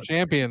national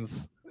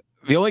champions.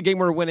 The only game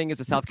we're winning is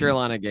the South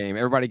Carolina game.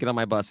 Everybody get on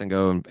my bus and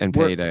go and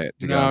pay to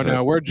go.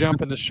 No, we're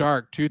jumping the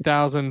shark.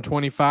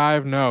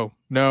 2025, no,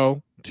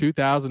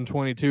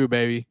 2022,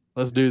 baby.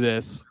 Let's do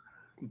this.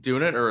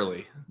 Doing it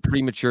early.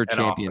 Premature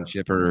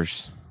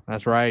championshipers.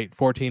 That's right.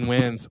 14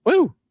 wins.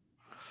 Woo!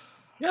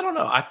 Yeah, I don't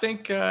know. I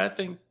think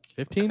 15.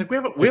 I think we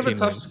have a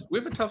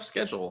tough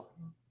schedule.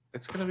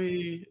 It's gonna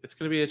be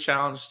a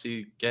challenge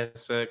to get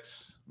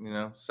 6,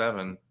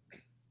 7.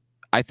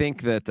 I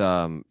think that,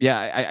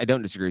 I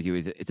don't disagree with you.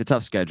 It's a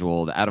tough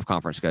schedule. The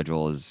out-of-conference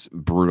schedule is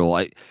brutal.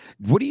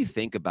 What do you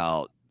think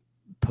about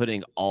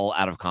putting all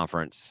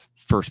out-of-conference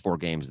first 4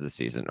 games of the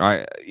season?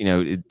 Right?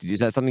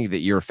 Is that something that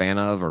you're a fan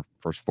of, or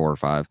first 4 or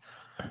 5?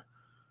 I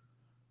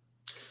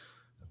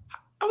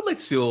would like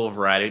to see a little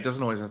variety. It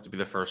doesn't always have to be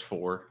the first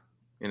 4.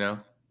 Throw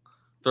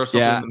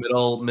something in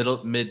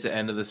the mid to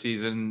end of the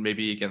season,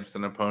 maybe against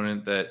an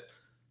opponent that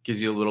gives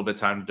you a little bit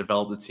of time to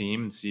develop the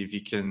team and see if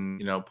you can,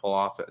 pull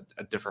off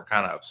a different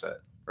kind of upset,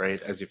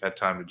 right? As you've had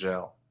time to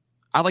gel.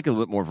 I like a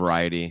little bit more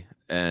variety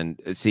and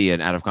see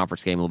an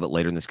out-of-conference game a little bit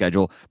later in the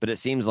schedule. But it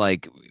seems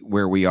like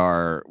where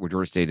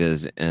Georgia State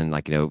is in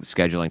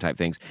scheduling type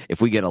things, if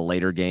we get a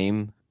later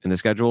game in the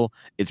schedule,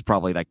 it's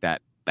probably like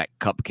that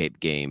cupcake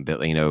game, but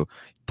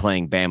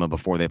playing Bama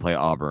before they play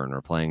Auburn,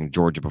 or playing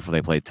Georgia before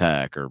they play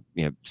Tech, or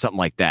something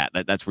like that.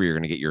 That's where you're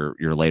going to get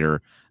your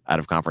later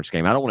out-of-conference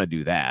game. I don't want to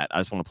do that. I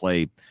just want to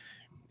play,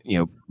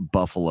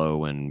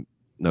 Buffalo in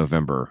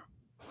November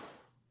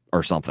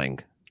or something.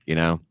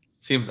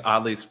 Seems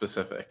oddly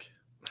specific.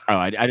 Oh,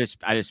 I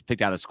just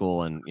picked out a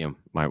school, and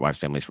my wife's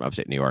family's from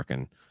upstate New York,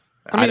 and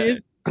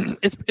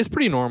it's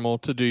pretty normal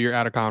to do your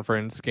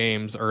out-of-conference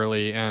games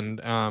early,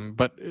 and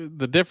but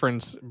the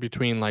difference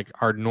between like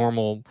our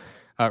normal,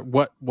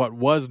 what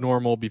was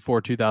normal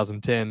before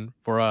 2010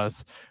 for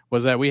us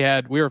was that we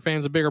were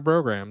fans of bigger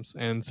programs,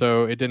 and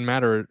so it didn't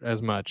matter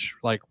as much.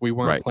 Like, we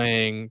weren't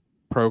playing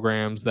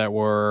programs that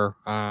were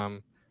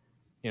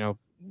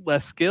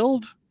less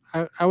skilled,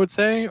 I would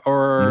say,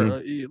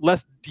 or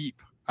less deep.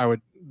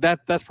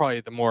 That's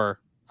probably the more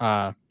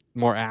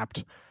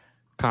apt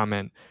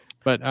comment.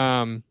 But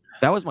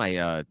that was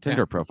my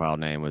Tinder profile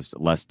name, was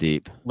Less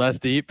Deep. Less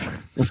Deep.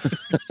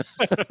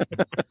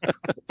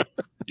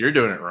 You're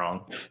doing it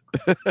wrong.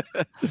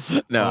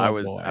 No,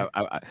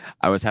 Oh,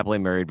 I was happily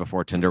married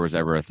before Tinder was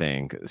ever a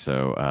thing.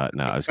 So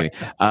no, I was kidding.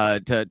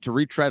 To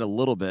retread a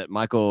little bit,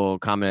 Michael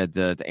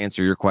commented to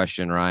answer your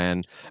question,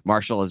 Ryan.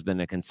 Marshall has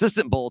been a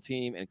consistent bowl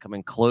team and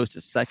coming close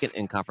to second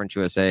in Conference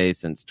USA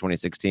since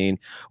 2016.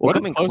 Well, what is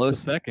coming close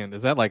to second?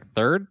 Is that like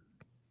third?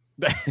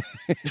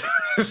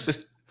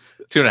 2.5.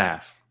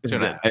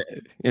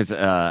 2.5. It's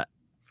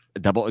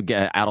double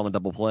out on the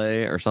double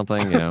play or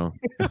something, you know.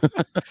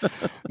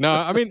 No,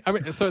 I mean,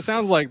 so it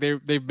sounds like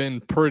they've been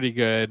pretty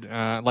good.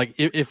 Like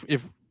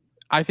if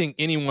I think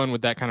anyone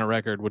with that kind of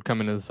record would come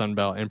into the Sun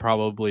Belt and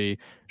probably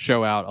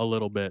show out a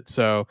little bit.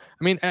 So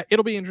I mean,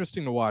 it'll be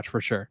interesting to watch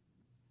for sure.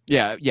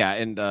 Yeah,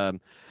 and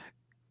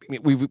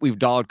we've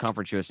dogged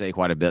Conference USA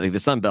quite a bit. Like the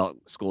Sun Belt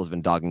school has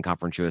been dogging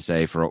Conference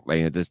USA for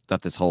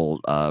this whole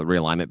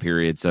realignment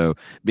period. So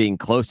being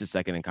close to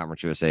second in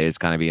Conference USA is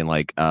kind of being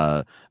like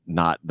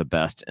not the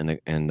best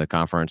in the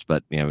conference,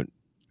 but you know,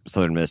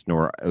 Southern Miss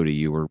nor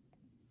ODU were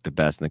the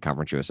best in the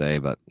Conference USA.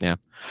 But yeah,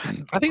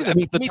 I think that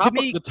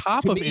the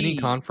top of any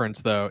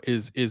conference though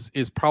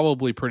is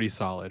probably pretty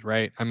solid,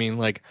 right? I mean,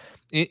 like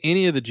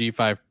any of the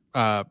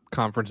G5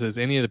 conferences,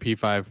 any of the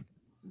P5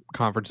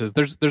 conferences,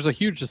 there's a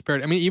huge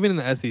disparity. I mean, even in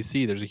the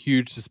SEC, there's a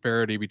huge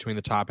disparity between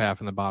the top half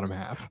and the bottom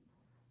half.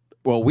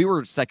 Well, we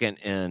were second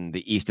in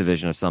the East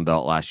Division of Sun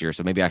Belt last year,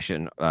 so maybe I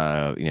shouldn't,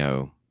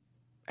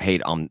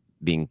 hate on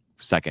being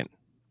second.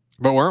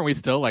 But weren't we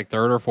still like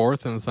third or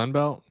fourth in the Sun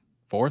Belt?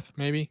 Fourth,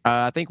 maybe.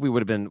 I think we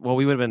would have been. Well,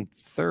 we would have been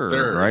third,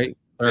 right?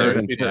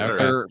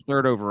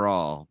 Third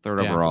overall.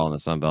 Overall in the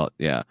Sun Belt.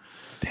 Yeah.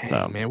 Dang,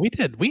 so man,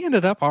 we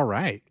ended up all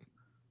right.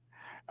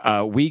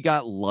 We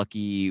got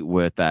lucky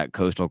with that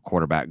Coastal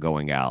quarterback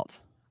going out.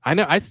 I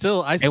know. I still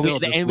look at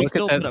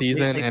that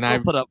season, and I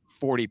put up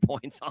 40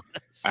 points on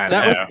us.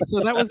 That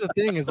was the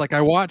thing. Is like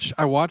I watch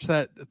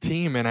that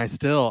team, and I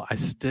still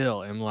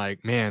am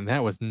like, man,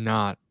 that was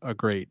not a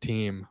great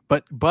team.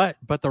 But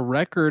the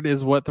record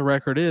is what the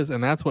record is,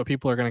 and that's what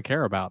people are going to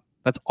care about.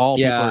 That's all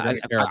people are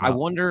going to care about. I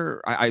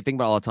wonder. I think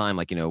about all the time,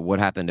 like, you know, what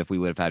happened if we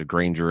would have had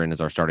Granger in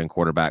as our starting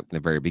quarterback from the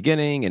very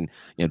beginning, and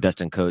you know,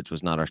 Destin Coates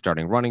was not our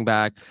starting running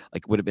back.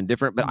 Like, would have been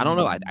different. But I don't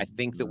know. I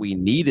think that we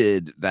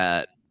needed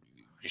that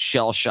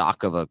shell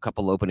shock of a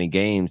couple opening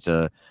games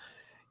to,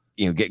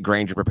 you know, get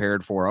Granger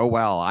prepared for, oh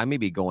wow, I may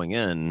be going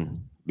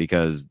in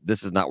because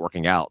this is not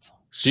working out.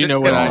 Do you know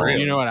what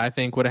I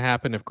think would have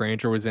happened if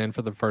Granger was in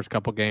for the first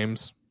couple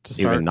games to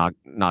start? He would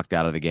knocked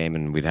out of the game,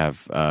 and we'd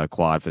have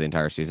Quad for the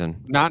entire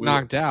season. Not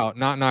knocked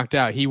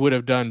out. He would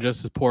have done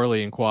just as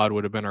poorly, and Quad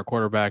would have been our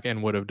quarterback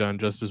and would have done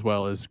just as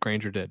well as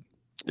Granger did.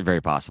 Very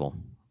possible.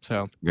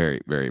 So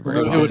very, very, very.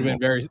 It would have been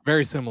very,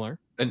 very similar.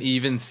 An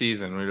even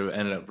season, we would have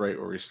ended up right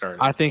where we started.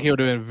 I think it would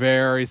have been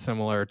very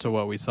similar to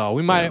what we saw.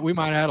 We might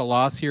have had a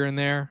loss here and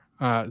there,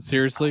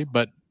 seriously,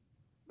 but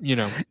you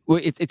know, well,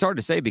 it's hard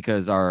to say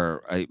because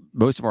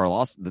most of our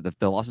losses,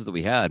 the losses that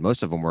we had,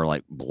 most of them were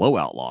like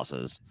blowout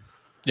losses.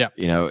 Yeah,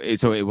 you know,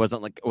 so it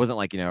wasn't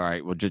like you know, all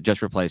right, well,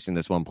 just replacing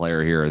this one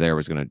player here or there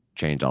was going to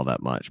change all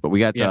that much. But we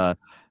got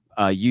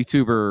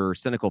YouTuber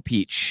Cynical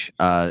Peach.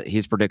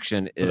 His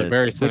prediction is a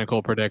very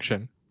cynical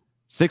prediction.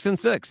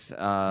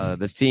 6-6.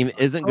 This team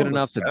isn't good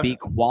enough to beat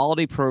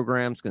quality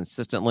programs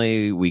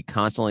consistently. We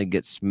constantly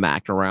get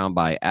smacked around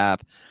by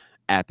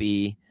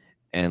Appy.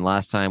 And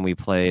last time we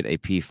played a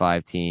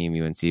P5 team,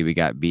 UNC, we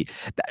got beat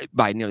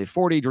by nearly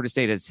 40. Georgia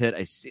State has hit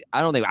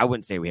I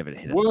wouldn't say we haven't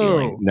hit a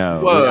ceiling.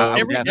 No. Whoa.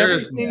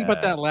 Everything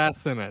but that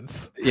last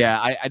sentence. Yeah,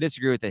 I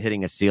disagree with the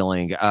hitting a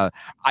ceiling.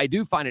 I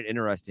do find it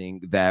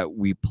interesting that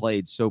we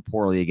played so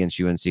poorly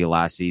against UNC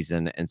last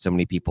season, and so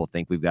many people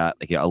think we've got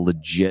like a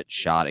legit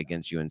shot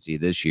against UNC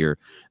this year.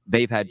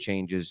 They've had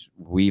changes.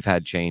 We've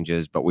had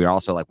changes, but we're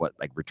also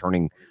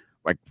returning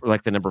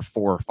like the number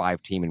 4 or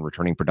 5 team in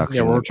returning production.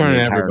 Yeah, we're returning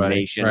the entire everybody,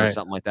 nation right? Or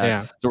something like that.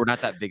 Yeah. So we're not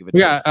that big of a.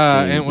 We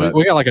got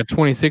we got like a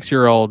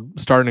 26-year-old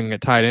starting at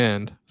tight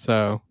end.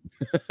 So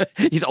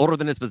he's older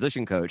than his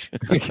position coach.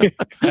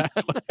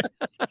 Exactly.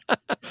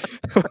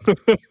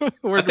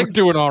 We're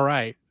doing all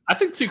right. I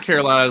think too.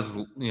 Carolina's,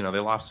 you know, they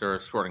lost their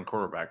starting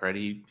quarterback, right?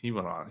 He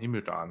went on. He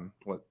moved on.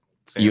 What?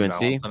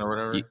 UNC or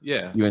whatever.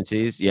 Yeah.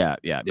 UNC's. Yeah.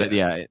 But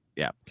yeah.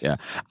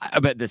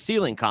 But the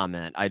ceiling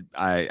comment,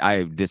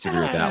 I disagree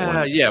with that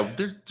one. Yeah.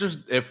 There's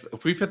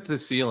if we've hit the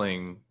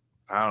ceiling,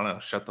 I don't know,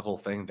 shut the whole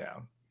thing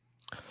down.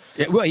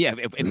 Yeah, well, yeah.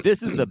 If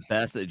this is the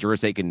best that Georgia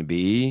State can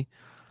be,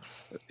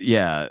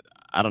 yeah,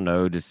 I don't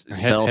know. Just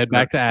head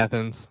back to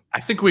Athens.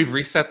 I think we've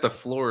reset the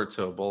floor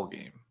to a bowl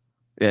game.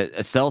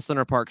 Sell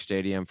Center Park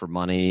Stadium for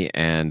money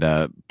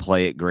and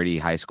play at Grady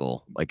High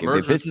School. Like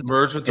merge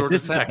with Georgia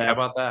Tech. How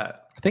about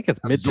that? I think it's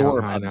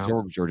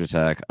absorb Georgia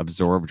Tech.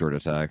 Absorb Georgia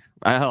Tech.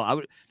 I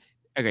would.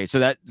 Okay, so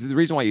that the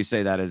reason why you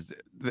say that is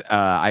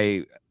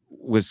I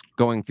was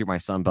going through my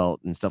Sun Belt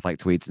and stuff like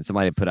tweets, and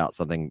somebody put out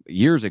something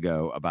years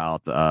ago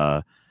about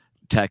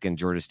Tech and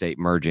Georgia State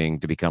merging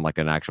to become like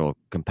an actual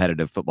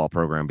competitive football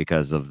program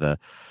because of the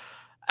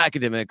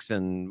academics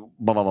and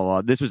blah blah blah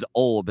blah. This was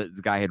old, but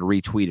the guy had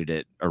retweeted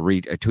it or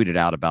tweeted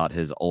out about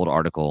his old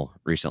article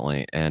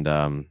recently, and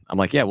I'm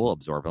like, yeah, we'll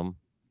absorb them.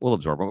 we'll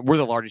absorb them. We're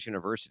the largest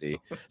university.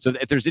 So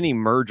if there's any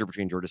merger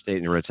between Georgia State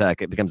and Georgia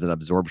Tech, it becomes an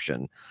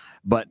absorption.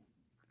 But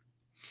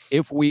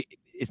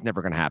it's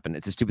never going to happen.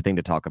 It's a stupid thing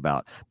to talk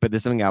about. But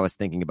there's something I was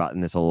thinking about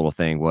in this whole little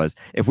thing was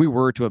if we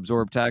were to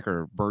absorb Tech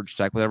or merge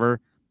Tech, whatever,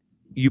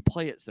 you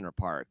play at Center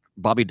Park.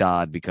 Bobby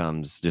Dodd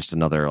becomes just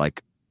another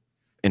like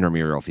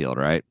intramural field,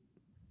 right?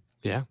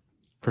 Yeah,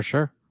 for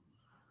sure.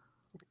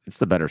 It's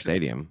the better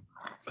stadium.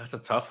 That's a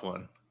tough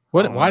one.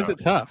 Why is it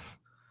tough?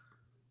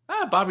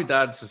 Bobby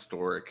Dodd's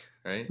historic,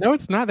 right? No,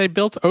 it's not. They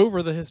built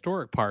over the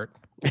historic part.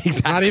 Exactly.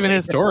 It's not even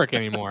historic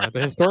anymore.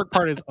 The historic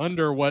part is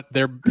under what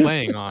they're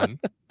playing on.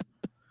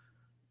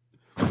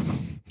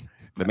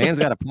 The man's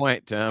got a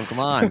point, Tim. Come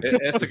on.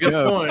 It's a good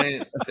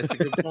point. It's a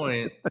good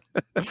point.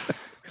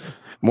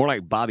 More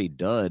like Bobby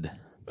Dud.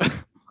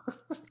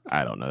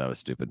 I don't know. That was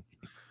stupid.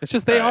 It's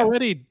just they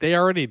already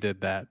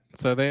did that.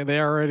 So they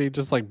already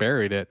just like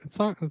buried it.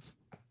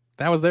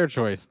 That was their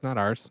choice, not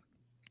ours.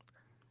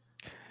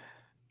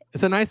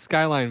 It's a nice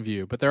skyline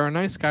view, but there are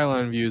nice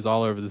skyline views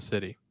all over the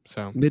city.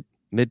 So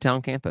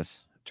Midtown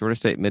campus. Georgia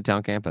State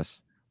Midtown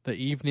campus. The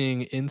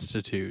Evening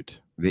Institute.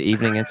 The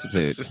Evening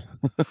Institute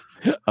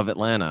of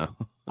Atlanta.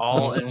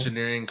 All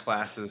engineering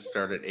classes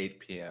start at 8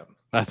 p.m.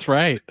 That's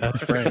right.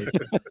 That's right.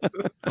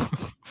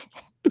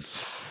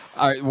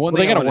 All right.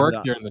 They got to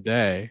work during the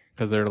day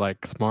because they're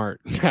like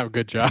smart, have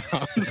good jobs.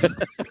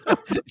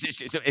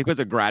 It was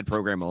a grad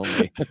program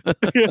only.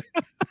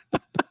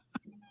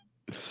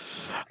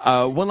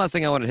 One last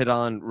thing I want to hit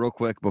on real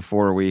quick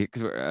before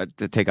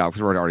to take off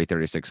because we're already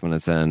 36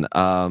 minutes in.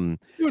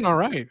 Doing all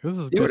right. This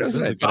is good.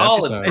 It's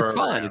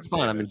fun. It's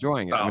fun. I'm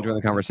enjoying it. I'm enjoying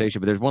the conversation.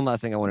 But there's one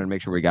last thing I wanted to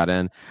make sure we got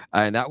in,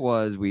 and that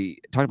was we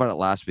talked about it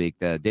last week.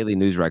 The Daily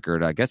News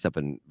Record, I guess up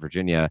in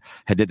Virginia,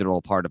 did the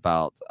little part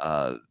about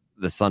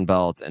the Sun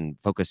Belt and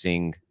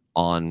focusing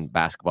on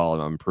basketball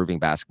and improving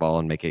basketball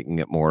and making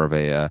it more of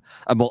a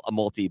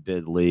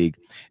multi-bid league.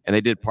 And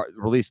they did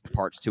release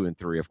parts 2 and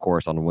 3, of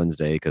course, on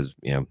Wednesday because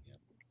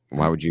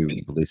why would you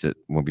release it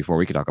before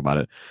we could talk about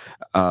it?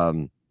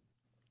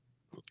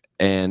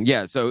 And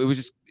yeah, so it was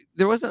just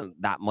there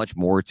wasn't that much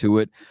more to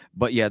it,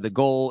 but yeah, the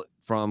goal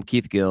from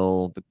Keith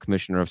Gill, the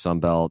commissioner of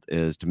Sunbelt,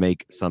 is to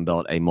make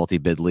Sunbelt a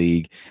multi-bid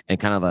league. And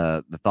kind of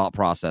the thought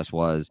process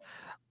was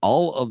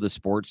all of the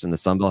sports in the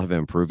Sunbelt have been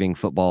improving.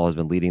 Football has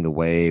been leading the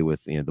way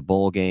with the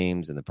bowl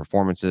games and the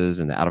performances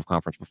and the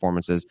out-of-conference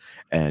performances.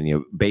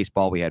 And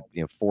baseball, we had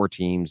 4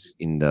 teams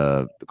in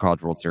the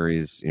College World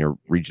Series,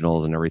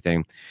 regionals and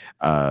everything.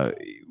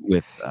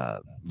 With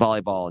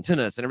volleyball and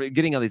tennis and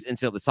getting all these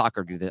NCAA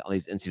soccer, all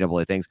these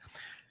NCAA things.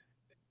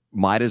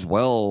 Might as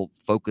well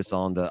focus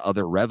on the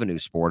other revenue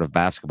sport of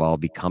basketball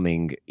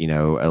becoming,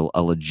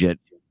 a legit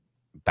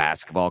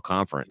basketball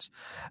conference.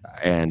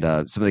 And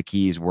some of the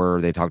keys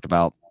they talked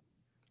about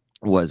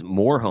was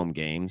more home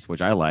games,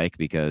 which I like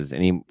because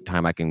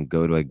anytime I can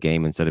go to a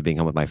game instead of being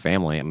home with my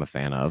family, I'm a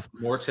fan of.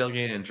 More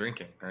tailgating and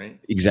drinking, right?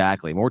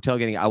 Exactly. More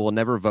tailgating. I will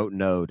never vote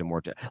no to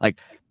more.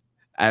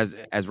 As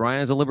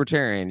Ryan is a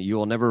libertarian, you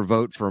will never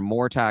vote for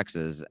more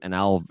taxes, and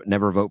I'll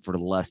never vote for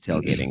less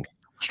tailgating.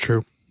 It's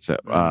true. So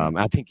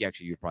I think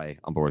you're probably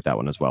on board with that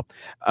one as well.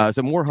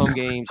 So more home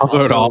games. I'll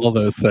vote all of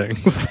those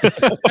things.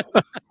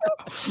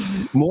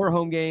 More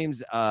home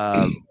games.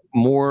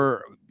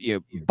 More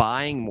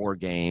buying more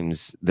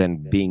games than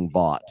being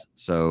bought.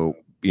 So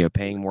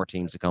paying more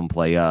teams to come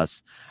play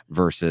us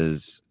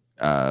versus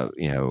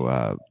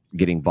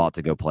getting bought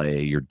to go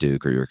play your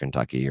Duke or your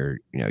Kentucky or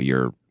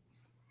your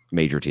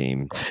major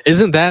team.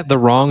 Isn't that the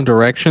wrong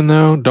direction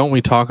though? Don't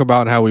we talk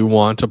about how we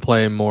want to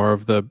play more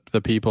of the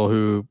people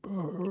who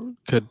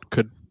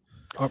could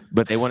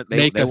but they want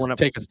to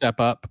take a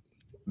step up?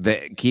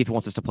 Keith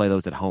wants us to play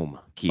those at home.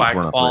 Keith,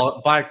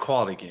 buy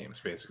quality games,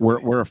 basically.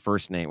 We're a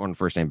first name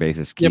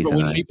basis. Keith, yeah, but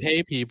when we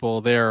pay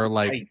people, they're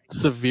like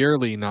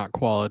severely not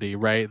quality,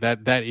 right?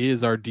 That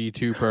is our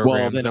D2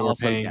 programs that we're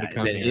paying to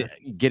come here.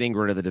 Getting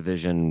rid of the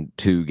Division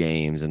II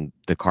games and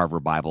the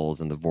Carver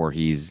Bibles and the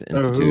Voorhees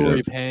Institute. Who are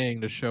we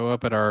paying to show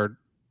up at our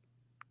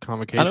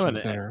convocation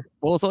center?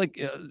 Well, it's like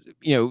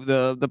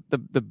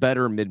the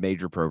better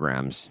mid-major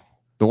programs.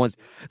 The ones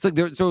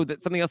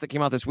something else that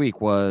came out this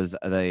week was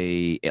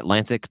the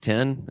Atlantic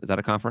 10. Is that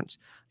a conference?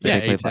 Yeah,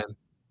 A10.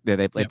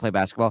 They play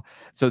basketball.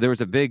 So there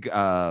was a big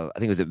I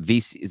think it was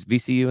is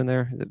VCU in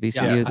there? Is it VCU?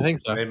 Yeah, I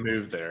think so. They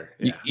moved there.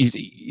 Yeah.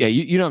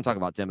 You know what I'm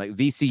talking about, Tim. Like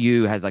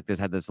VCU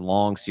had this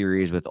long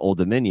series with Old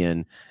Dominion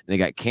and they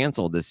got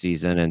canceled this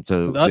season. And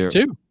so us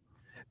too.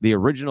 The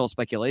original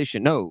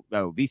speculation, no,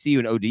 VCU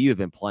and ODU have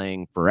been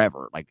playing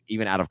forever. Like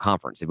even out of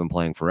conference, they've been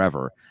playing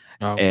forever.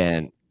 Oh.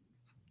 And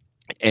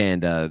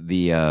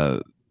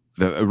the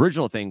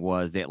original thing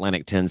was the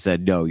Atlantic 10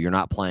 said, no, you're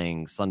not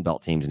playing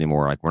Sunbelt teams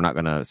anymore. Like, we're not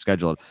going to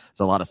schedule it.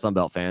 So a lot of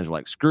Sunbelt fans were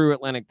like, screw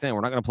Atlantic 10.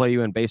 We're not going to play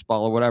you in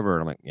baseball or whatever.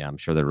 And I'm like, yeah, I'm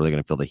sure they're really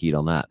going to feel the heat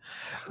on that.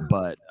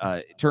 But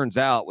it turns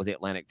out what the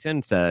Atlantic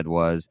 10 said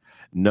was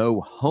no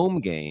home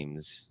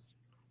games.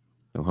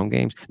 No home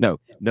games? No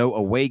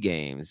away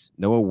games.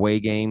 No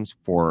away games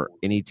for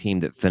any team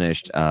that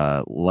finished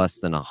less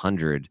than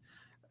 100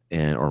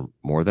 or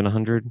more than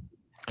 100.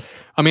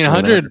 I mean,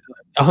 100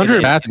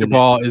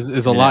 basketball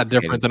is a lot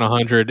different than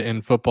 100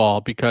 in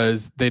football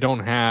because they don't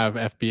have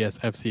FBS,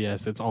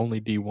 FCS. It's only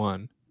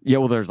D1. Yeah,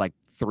 well, there's like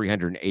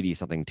 380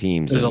 something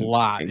teams. There's a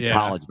lot in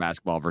college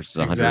basketball versus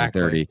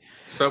 130.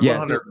 So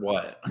 100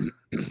 what?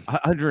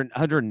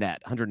 100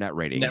 net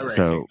rating.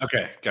 So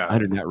okay, got it.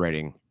 100 net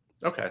rating.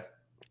 Okay.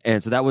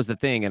 And so that was the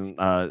thing. And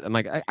I'm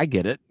like, I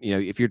get it. You know,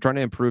 if you're trying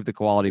to improve the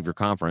quality of your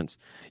conference,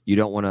 you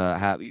don't want to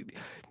have.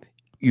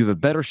 You have a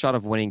better shot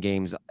of winning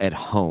games at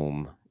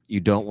home. You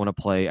don't want to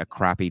play a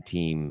crappy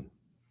team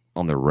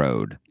on the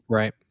road.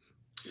 Right.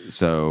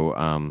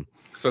 So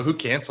who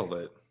canceled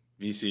it?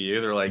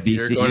 VCU. They're like,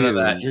 VCU. You're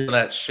to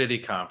that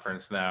shitty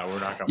conference now. We're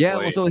not going to play.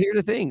 Well, so here's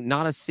the thing.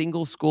 Not a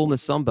single school in the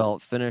Sun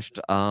Belt finished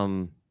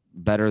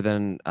better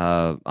than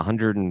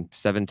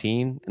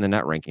 117 in the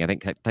net ranking. I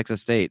think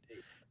Texas State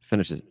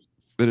finished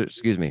the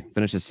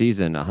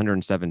season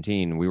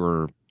 117. We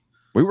were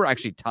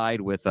actually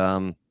tied with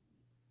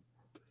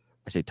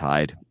I say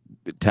tied.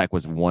 Tech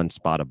was one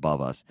spot above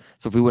us.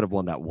 So if we would have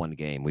won that one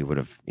game, we would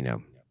have,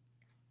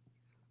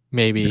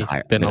 maybe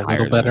been a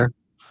little better.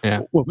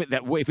 Yeah. Well,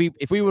 if we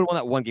would have won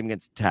that one game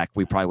against Tech,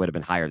 we probably would have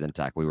been higher than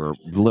Tech. We were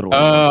literally.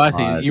 Oh, I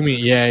see. You mean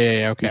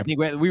yeah. Okay. I think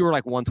we were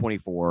like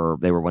 124.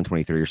 They were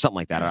 123 or something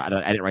like that. I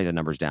didn't write the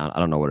numbers down. I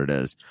don't know what it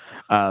is.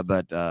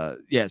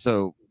 Yeah.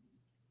 So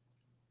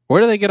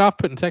where do they get off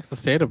putting Texas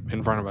State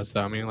in front of us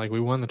though? I mean, like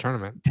we won the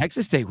tournament.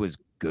 Texas State was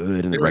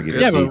good in the regular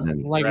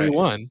season. But, we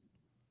won.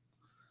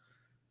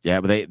 Yeah,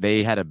 but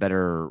they had a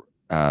better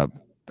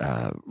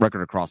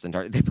record across the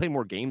entire. They played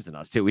more games than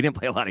us too. We didn't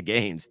play a lot of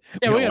games.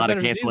 Yeah, we had a lot of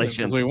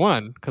cancellations. We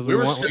won because we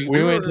went to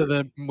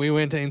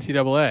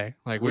NCAA.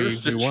 Like we were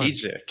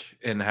strategic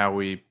in how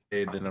we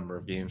paid the number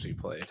of games we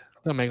played.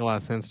 Doesn't make a lot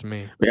of sense to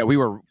me. Yeah, we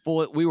were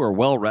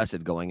well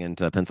rested going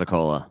into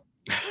Pensacola.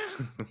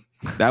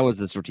 That was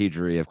the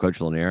strategy of Coach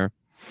Lanier.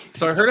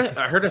 So I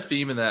heard a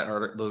theme in that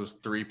those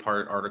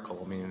 3-part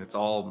article. I mean, it's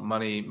all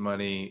money,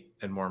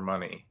 and more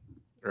money,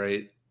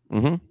 right?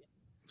 Mm-hmm.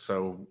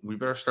 So we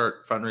better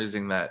start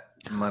fundraising that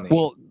money.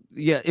 Well,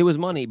 yeah, it was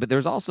money, but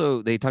there's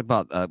also they talked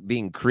about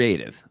being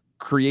creative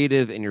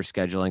in your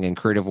scheduling and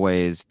creative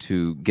ways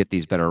to get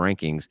these better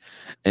rankings.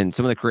 And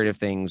some of the creative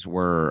things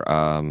were,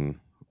 I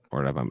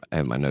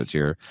have my notes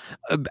here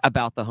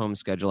about the home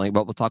scheduling.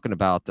 But we're talking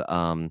about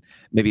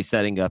maybe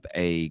setting up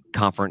a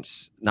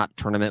conference, not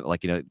tournament, but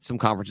like some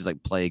conferences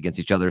like play against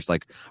each other. It's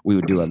like we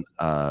would do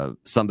a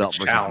Sun Belt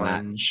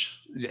challenge.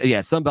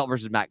 Sun Belt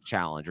versus MAC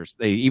challenge, or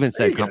they even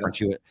said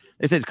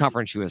They said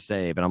Conference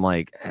USA, but I'm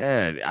like,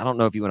 I don't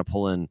know if you want to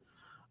pull in,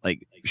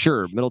 like,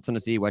 sure, Middle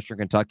Tennessee, Western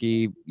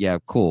Kentucky, yeah,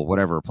 cool,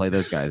 whatever, play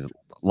those guys.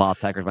 Law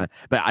Techers,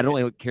 but I don't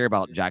really care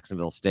about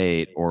Jacksonville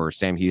State or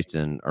Sam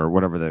Houston or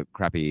whatever the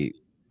crappy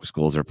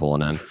schools are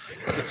pulling in.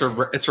 It's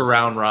a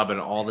round robin.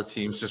 All the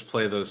teams just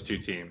play those two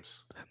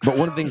teams. But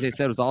one of the things they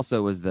said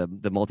was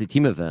the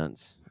multi-team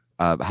events.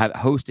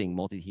 Hosting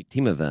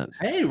multi-team events.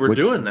 Hey, we're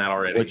doing that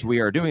already. Which we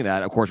are doing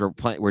that. Of course,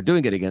 we're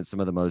doing it against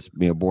some of the most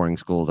boring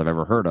schools I've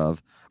ever heard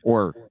of,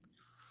 or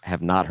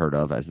have not heard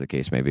of, as the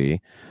case may be.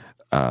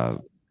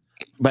 But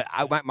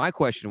my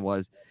question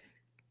was,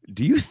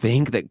 do you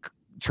think that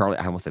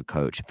I almost said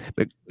coach,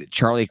 but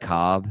Charlie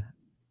Cobb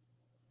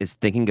is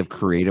thinking of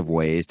creative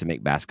ways to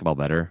make basketball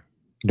better?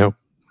 No.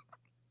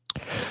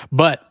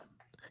 But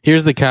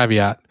here's the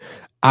caveat: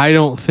 I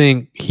don't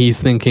think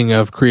he's thinking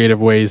of creative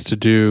ways to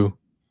do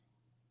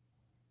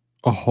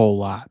a whole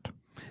lot.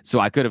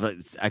 So I could have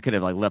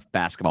like left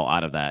basketball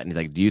out of that. And he's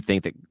like, do you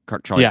think that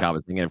Charlie Cobb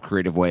is thinking of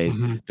creative ways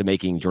to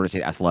making Georgia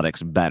State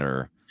athletics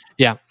better?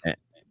 Yeah.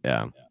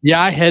 Yeah.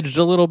 I hedged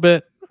a little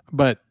bit,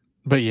 but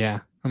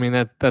yeah, I mean,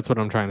 that's what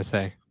I'm trying to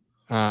say.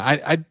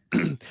 I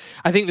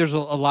think there's a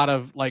lot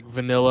of like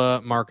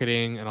vanilla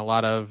marketing and a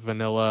lot of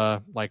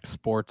vanilla like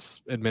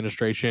sports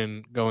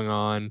administration going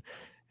on.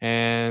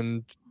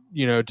 And,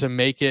 to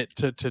make it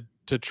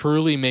to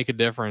truly make a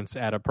difference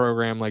at a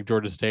program like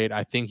Georgia State,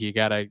 I think you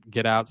got to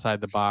get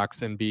outside the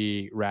box and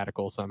be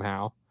radical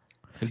somehow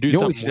and do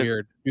something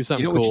weird, do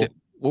something cool.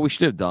 What we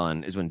should have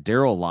done is when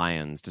Daryl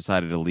Lyons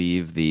decided to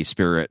leave the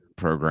Spirit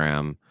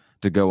program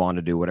to go on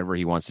to do whatever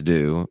he wants to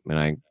do,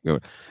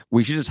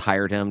 we should just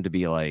hired him to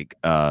be like,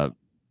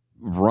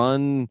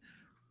 run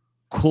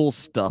cool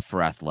stuff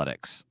for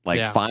athletics,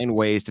 find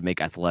ways to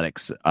make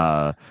athletics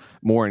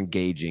more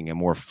engaging and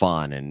more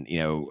fun. And,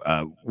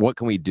 what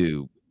can we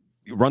do?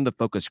 Run the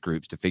focus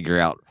groups to figure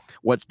out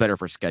what's better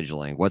for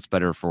scheduling, what's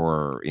better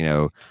for,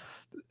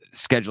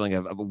 scheduling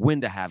of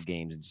when to have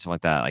games and stuff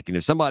like that. Like,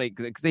 somebody,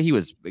 because he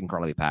was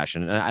incredibly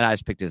passionate, and I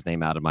just picked his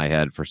name out of my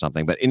head for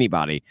something, but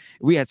anybody,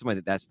 if we had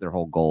somebody that's their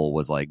whole goal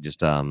was like,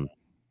 just, I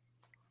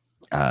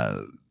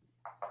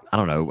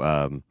don't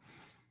know,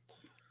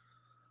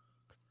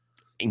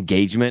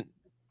 engagement.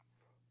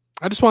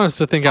 I just want us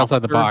to think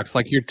outside the box.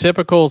 Like your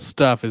typical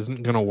stuff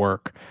isn't going to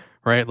work,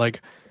 right?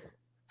 Like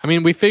I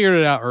mean, we figured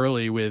it out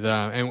early with,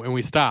 and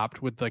we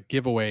stopped with like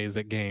giveaways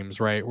at games,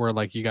 right? Where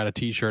like you got a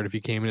T-shirt if you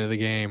came into the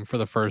game for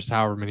the first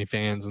however many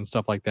fans and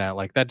stuff like that.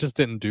 Like that just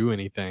didn't do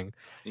anything,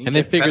 and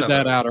they figured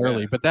that out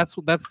early. But that's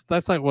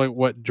like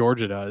what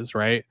Georgia does,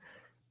 right?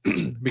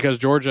 Because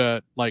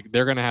Georgia, like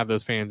they're gonna have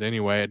those fans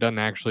anyway. It doesn't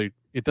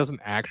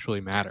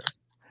actually matter.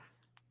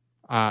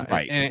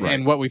 Right.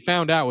 And what we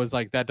found out was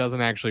like that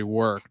doesn't actually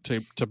work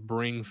to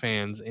bring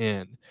fans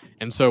in,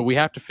 and so we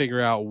have to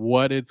figure out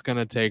what it's going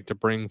to take to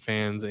bring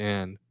fans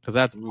in, because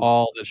that's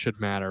all that should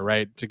matter,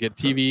 right? To get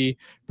TV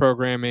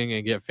programming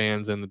and get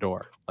fans in the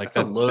door. Like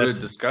that's a loaded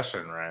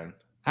discussion, Ryan.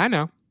 I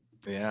know.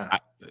 Yeah,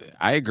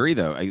 I agree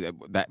though.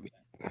 That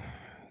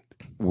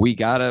we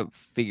gotta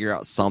figure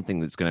out something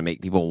that's going to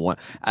make people want.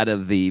 Out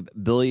of the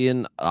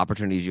billion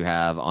opportunities you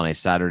have on a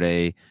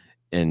Saturday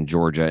in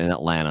Georgia, in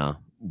Atlanta,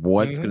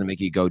 what's going to make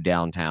you go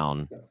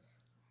downtown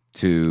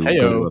to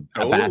go to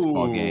a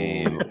basketball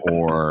game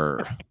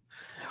or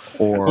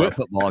a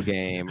football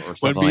game or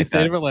something like that?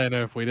 State of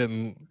Atlanta if we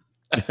didn't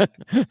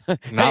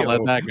not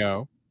let that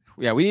go.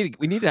 Yeah, we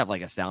need to have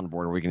like a soundboard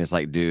where we can just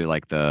like do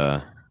like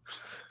the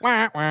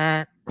wah,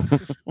 wah.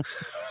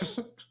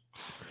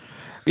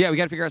 Yeah, we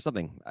got to figure out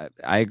something.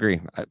 I agree.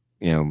 I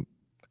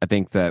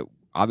think that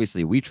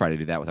obviously we try to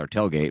do that with our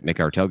tailgate, make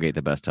our tailgate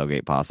the best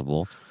tailgate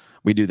possible.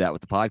 We do that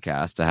with the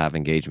podcast to have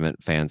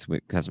engagement, fans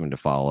have something to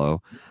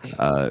follow.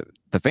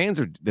 The fans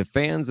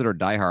that are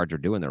diehards are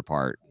doing their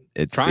part.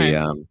 It's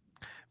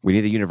we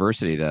need the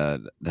university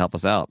to help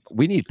us out.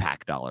 We need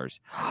PAC dollars.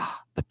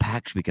 The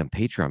PAC should become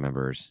Patreon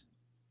members.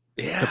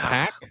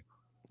 Yeah,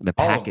 the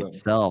PAC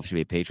itself should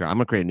be a Patreon. I'm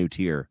gonna create a new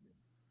tier.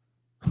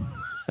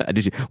 I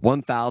did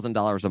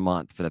 $1,000 a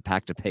month for the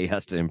PAC to pay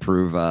us to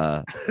improve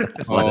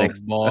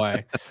athletics. Oh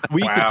boy,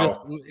 we could just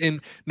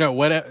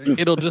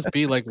it'll just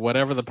be like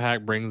whatever the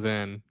PAC brings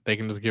in, they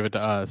can just give it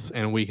to us,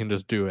 and we can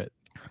just do it.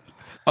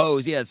 Oh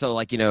yeah, so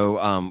like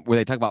where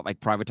they talk about like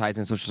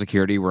privatizing Social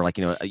Security, where like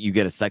you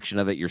get a section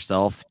of it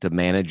yourself to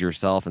manage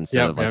yourself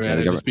instead of like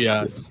it'll just be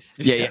us.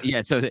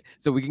 Yeah.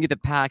 So we can get the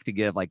PAC to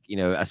give like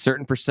a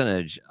certain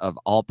percentage of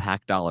all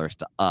PAC dollars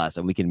to us,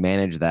 and we can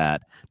manage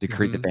that to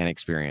create the fan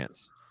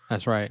experience.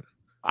 That's right.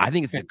 I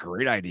think it's a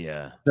great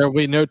idea. There'll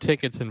be no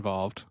tickets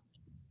involved,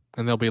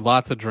 and there'll be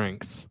lots of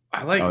drinks.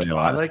 I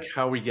like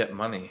how we get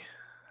money.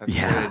 That's a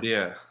good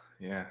idea.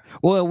 Yeah.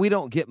 Well, we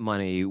don't get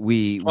money.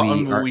 We get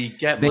money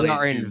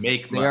to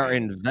make money. They are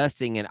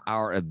investing in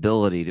our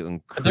ability to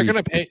increase.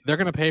 They're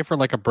gonna pay for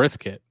like a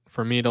brisket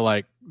for me to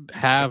like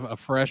have a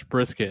fresh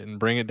brisket and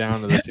bring it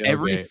down to the tailgate.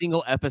 Every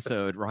single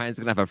episode, Ryan's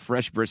gonna have a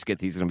fresh brisket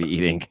he's gonna be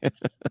eating.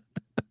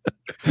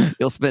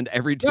 He'll spend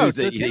every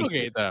Tuesday eating.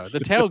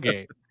 The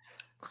tailgate.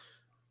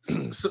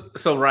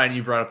 So Ryan,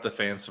 you brought up the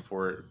fan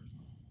support.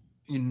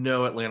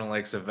 Atlanta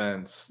likes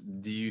events.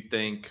 Do you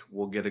think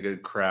we'll get a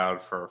good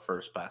crowd for our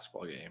first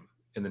basketball game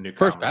in the new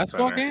first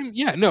basketball game?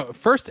 Yeah, no.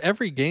 First,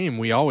 every game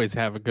we always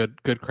have a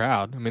good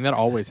crowd. I mean, that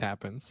always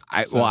happens.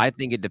 I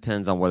think it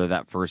depends on whether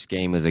that first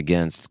game is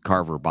against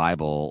Carver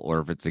Bible or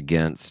if it's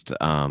against.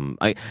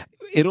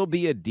 It'll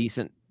be a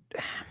decent.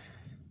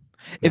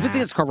 If it's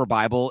against Carver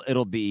Bible,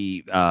 it'll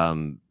be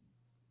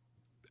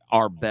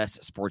our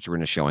best sports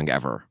arena showing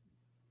ever.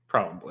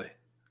 Probably.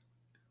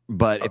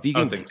 But if you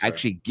can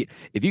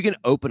if you can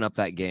open up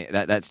that game,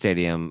 that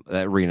stadium,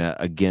 that arena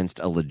against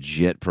a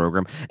legit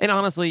program, and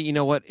honestly, you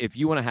know what? If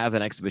you want to have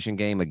an exhibition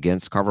game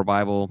against Carver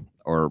Bible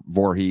or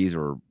Voorhees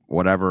or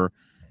whatever,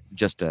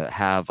 just to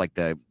have like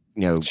the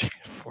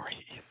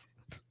Voorhees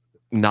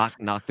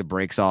knock the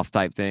brakes off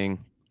type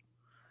thing.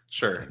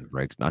 Sure,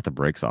 knock the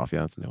brakes off.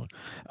 Yeah, that's a new one.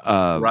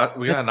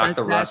 We gotta knock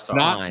the rust off.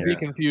 Not to be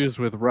confused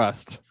with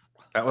rust.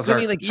 That was our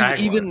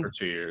tagline for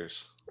 2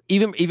 years.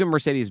 Even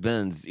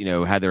Mercedes-Benz,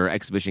 had their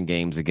exhibition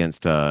games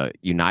against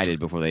United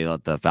before they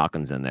let the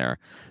Falcons in there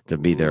to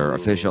be their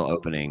official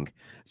opening.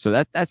 So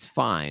that's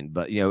fine.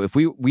 But if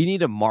we need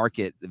to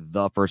market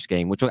the first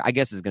game, which I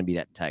guess is going to be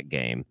that Tech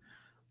game,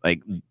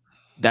 like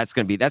that's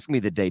going to be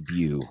the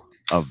debut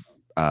of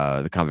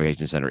the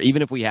Convocation Center.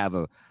 Even if we have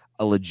a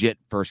legit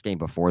first game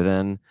before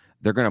then,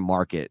 they're going to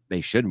market.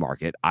 They should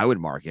market. I would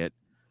market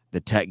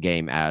the Tech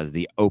game as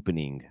the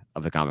opening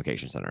of the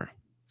Convocation Center.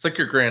 It's like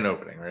your grand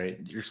opening, right?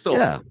 You're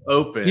still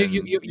open.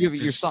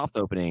 You're soft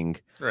opening.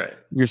 Right.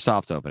 You're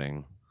soft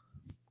opening.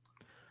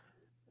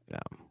 Yeah.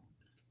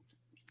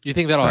 You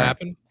think that'll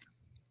happen?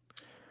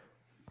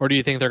 Or do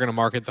you think they're going to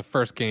market the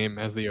first game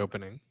as the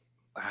opening?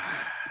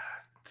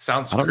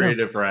 Sounds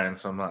creative, Ryan,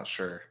 so I'm not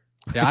sure.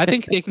 Yeah, I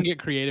think they can get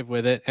creative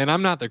with it. And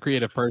I'm not the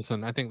creative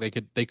person. I think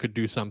they could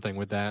do something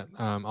with that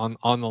on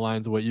the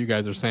lines of what you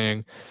guys are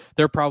saying.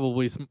 They're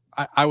probably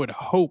I would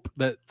hope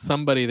that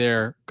somebody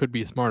there could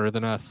be smarter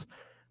than us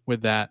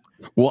with that.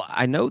 Well,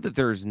 I know that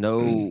there's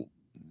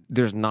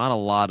not a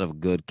lot of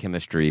good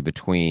chemistry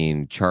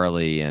between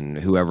Charlie and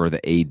whoever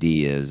the AD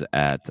is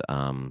at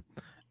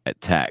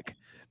Tech,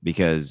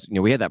 because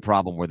we had that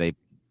problem where they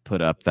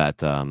put up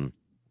that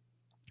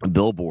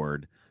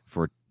billboard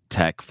for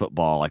Tech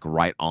football like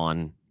right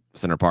on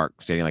Center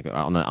Park Stadium, like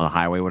on the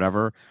highway,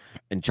 whatever.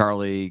 And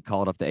Charlie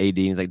called up the AD and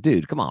he's like,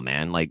 "Dude, come on,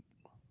 man! Like,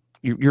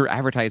 you're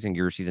advertising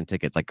your season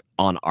tickets like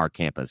on our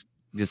campus.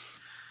 Just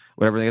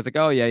whatever. It's like,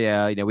 oh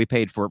yeah, we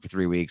paid for it for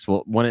 3 weeks.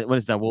 Well, when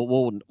it's done,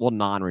 we'll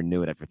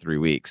non-renew it for 3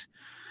 weeks,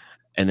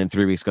 and then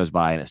 3 weeks goes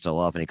by and it's still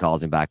up. And he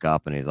calls him back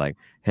up and he's like,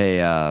 hey,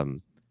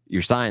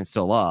 your sign's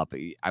still up.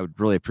 I would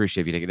really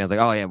appreciate if you take it. And I was like,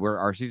 oh yeah,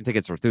 our season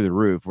tickets are through the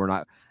roof. We're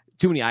not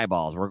too many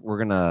eyeballs. We're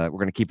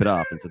gonna keep it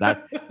up. And so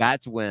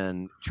that's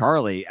when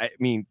Charlie. I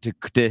mean,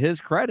 to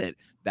his credit,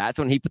 that's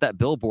when he put that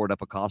billboard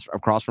up across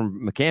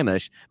from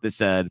McCamish that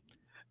said,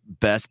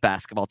 "Best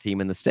basketball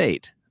team in the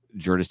state,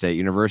 Georgia State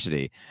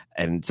University."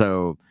 And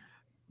so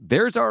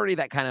there's already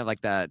that kind of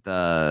like that.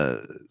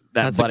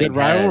 That's a good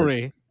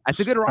rivalry.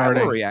 That's a good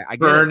rivalry. I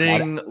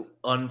burning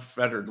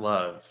unfettered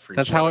love. For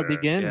that's each how other.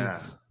 it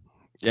begins.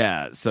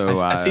 Yeah.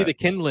 So I see the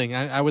kindling.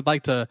 I would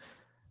like to.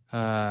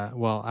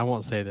 Well, I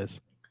won't say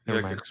this. You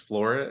like to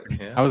explore it?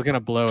 Yeah. I was gonna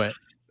blow it.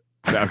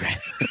 Okay.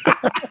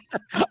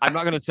 I'm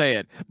not gonna say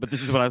it, but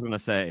this is what I was gonna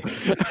say.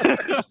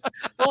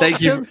 Well, Thank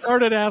you. Tim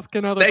started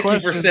asking other Thank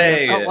questions. you for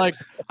saying I felt it. like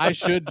I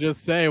should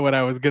just say what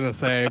I was gonna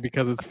say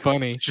because it's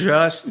funny.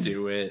 Just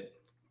do it.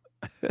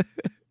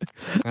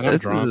 And I'm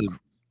drunk.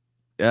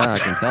 Yeah, I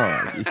can tell.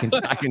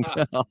 I can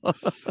tell. I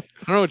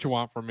don't know what you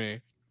want from me.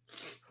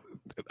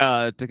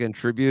 To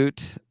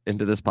contribute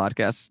into this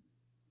podcast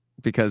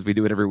because we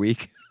do it every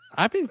week.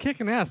 I've been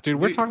kicking ass, dude.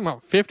 We're talking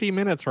about 50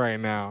 minutes right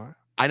now.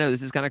 I know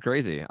this is kind of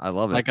crazy. I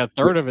love it. Like a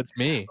third of it's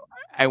me.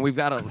 And we've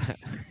got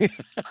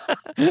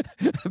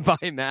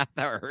by math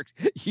that works.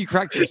 You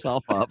cracked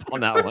yourself up on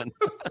that one.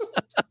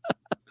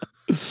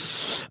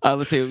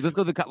 Let's see. Let's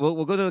go to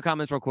we'll go to the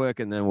comments real quick,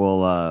 and then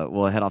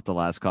we'll head off to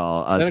last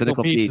call.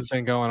 Cynical Peach has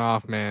been going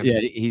off, man. Yeah,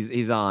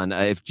 he's on.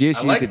 If GSU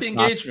I like could the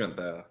stop, engagement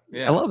though.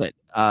 Yeah, I love it.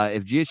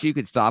 If GSU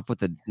could stop with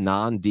the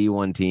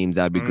non-D1 teams,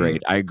 that'd be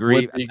great. I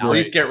agree. At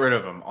least get rid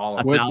of them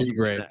all. Would be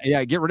great.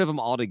 Yeah, get rid of them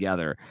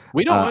altogether.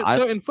 We don't.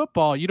 So in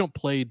football, you don't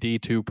play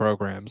D2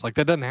 programs. Like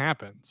that doesn't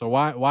happen. So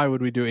why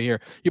would we do it here?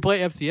 You play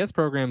FCS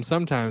programs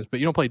sometimes, but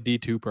you don't play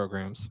D2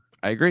 programs.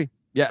 I agree.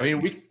 Yeah, I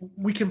mean,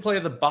 we can play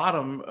the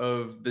bottom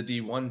of the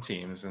D1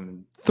 teams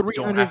and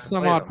 300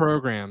 some odd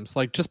programs.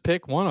 Like just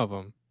pick one of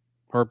them,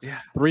 or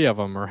 3 of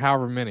them, or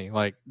however many.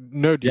 Like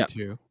no D2.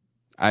 Yeah,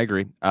 I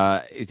agree.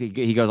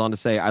 He goes on to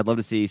say, "I'd love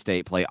to see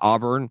State play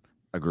Auburn."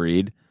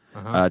 Agreed.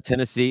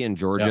 Tennessee and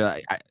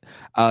Georgia. Yep.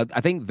 I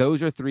think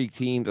those are 3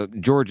 teams.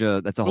 Georgia,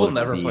 that's a whole. We'll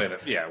never play them.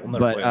 Yeah, we'll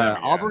never play them.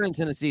 Auburn and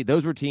Tennessee,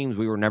 those were teams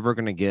we were never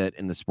going to get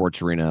in the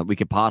sports arena. We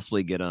could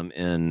possibly get them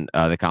in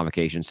the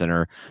Convocation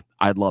Center.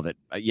 I'd love it.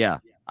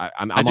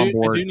 I'm on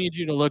board. I do need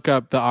you to look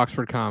up the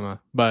Oxford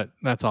comma, but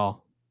that's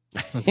all.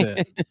 That's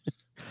it.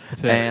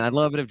 That's it. And I'd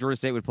love it if Georgia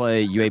State would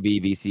play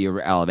UAB, VC, or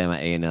Alabama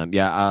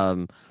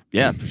A&M.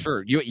 Yeah, for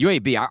sure.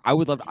 UAB, I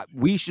would love.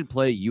 We should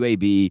play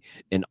UAB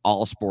in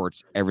all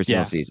sports every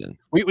single season.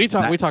 We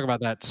talk about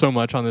that so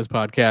much on this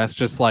podcast.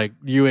 Just like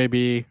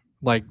UAB,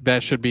 like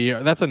that's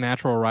a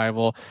natural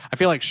rival. I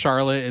feel like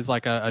Charlotte is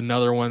like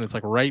another one that's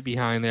like right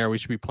behind there. We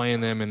should be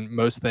playing them in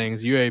most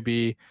things.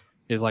 UAB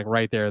is like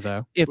right there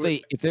though.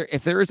 If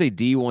there is a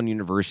D1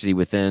 university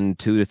within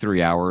 2 to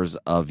 3 hours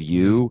of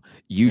you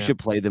should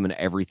play them in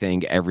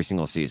everything every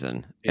single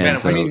season. And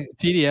I mean,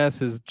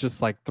 TDS is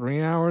just like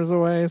 3 hours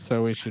away,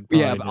 so we should.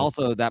 But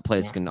also that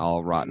place can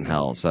all rot in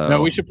hell. So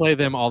no, we should play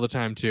them all the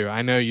time too.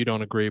 I know you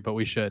don't agree, but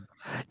we should.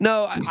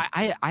 No,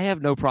 I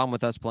have no problem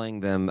with us playing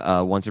them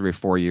once every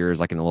 4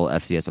 years, like in a little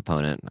FCS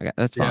opponent.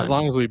 That's fine as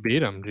long as we beat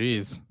them.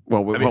 Jeez.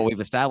 Well,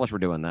 we've established we're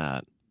doing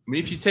that. I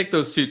mean, if you take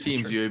those 2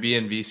 teams, UAB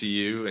and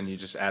VCU, and you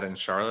just add in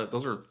Charlotte,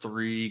 those are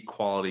 3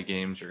 quality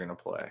games you're going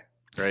to play,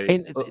 right?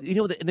 And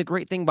the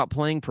great thing about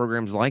playing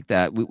programs like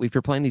that, if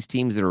you're playing these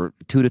teams that are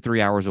 2 to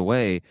 3 hours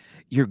away,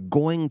 you're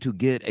going to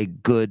get a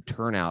good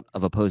turnout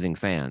of opposing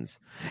fans.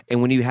 And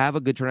when you have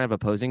a good turnout of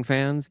opposing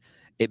fans,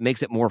 it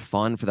makes it more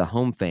fun for the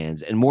home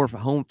fans, and more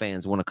home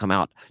fans want to come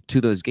out to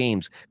those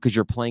games because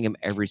you're playing them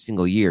every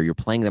single year. You're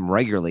playing them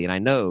regularly. And I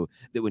know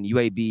that when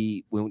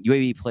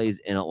UAB plays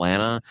in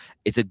Atlanta,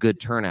 it's a good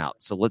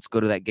turnout. So let's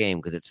go to that game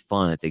because it's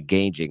fun. It's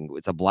engaging.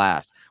 It's a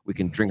blast. We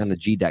can drink on the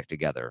G deck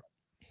together.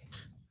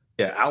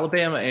 Yeah,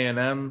 Alabama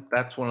A&M,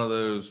 that's one of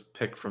those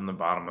pick from the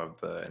bottom of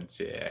the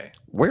NCAA.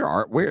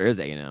 Where is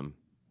A&M?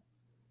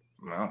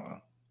 I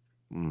don't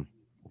know.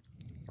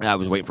 I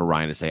was waiting for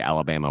Ryan to say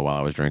Alabama while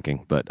I was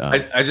drinking, but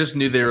I just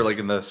knew they were like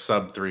in the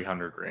sub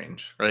 300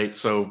 range, right?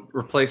 So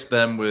replace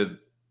them with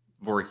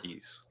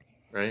Voorhees,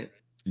 right?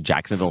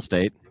 Jacksonville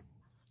State,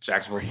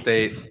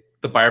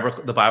 the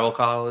Bible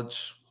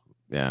College,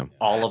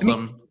 all of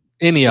them,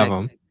 any of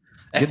them,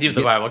 any of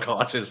the Bible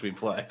colleges we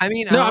play. I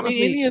mean,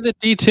 any of the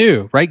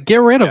D2, right?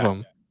 Get rid of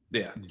them.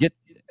 Yeah, get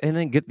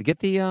the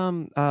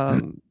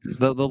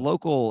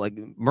local, like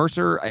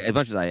Mercer. As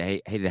much as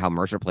I hated how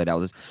Mercer played out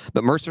with this,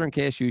 but Mercer and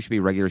KSU should be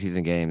regular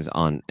season games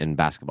in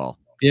basketball.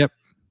 Yep,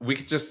 we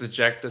could just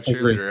eject a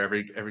cheerleader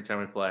every time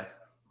we play.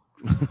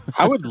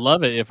 I would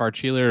love it if our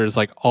cheerleaders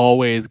like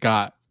always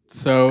got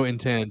so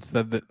intense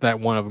that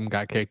one of them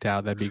got kicked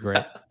out. That'd be great.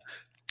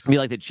 I mean,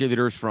 like the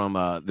cheerleaders from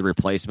the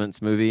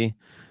Replacements movie.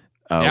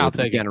 Yeah, I'll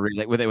take it. Keanu Reeves,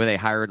 like where they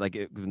hired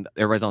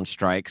everybody's on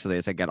strike, so they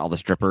just got all the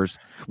strippers,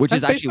 which That's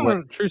is actually based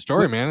on a true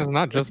story, man. It's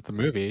not just the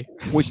movie.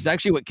 Which is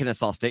actually what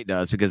Kennesaw State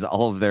does, because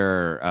all of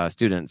their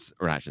students,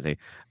 or I should say,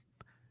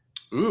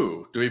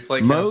 ooh, do we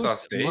play Kennesaw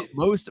State?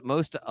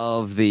 Most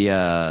of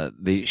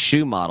the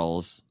shoe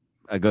models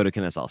go to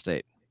Kennesaw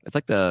State. It's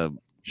like the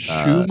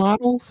shoe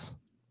models.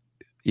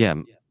 Yeah,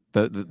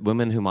 the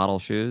women who model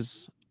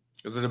shoes.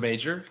 Is it a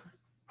major?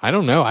 I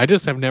don't know. I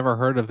just have never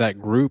heard of that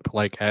group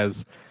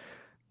as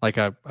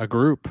a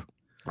group.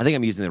 I think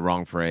I'm using the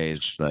wrong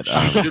phrase, but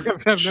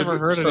I've never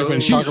heard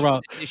anybody talk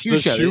about shoe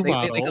shows.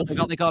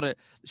 Models. They call it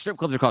strip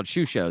clubs are called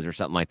shoe shows or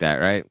something like that,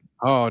 right?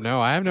 Oh no,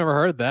 I have never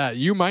heard that.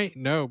 You might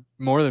know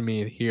more than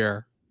me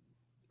here.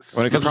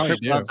 When it comes to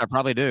strip clubs, I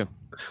probably do.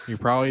 You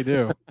probably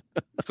do.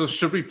 So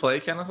should we play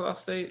Kennesaw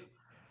State?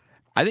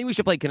 I think we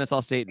should play Kennesaw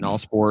State in all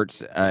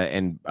sports,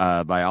 and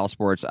by all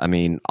sports, I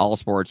mean all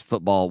sports.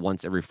 Football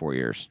once every 4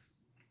 years.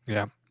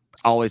 Yeah,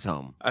 always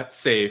home. That's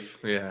safe.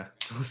 Yeah,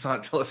 let's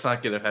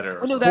not get ahead of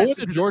ourselves. Well, no, what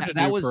did Georgia do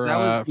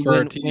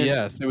for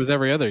TDS? It was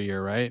every other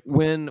year, right?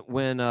 When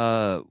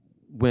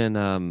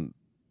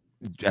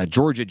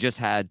Georgia just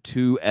had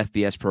 2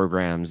 FBS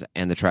programs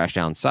and the Trash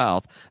Down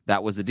South,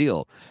 that was the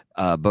deal.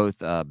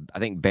 Both I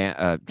think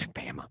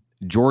Bama,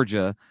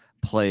 Georgia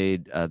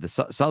played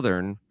the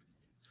Southern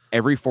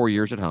every 4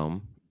 years at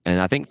home, and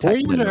I think 4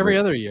 years or every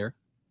other year.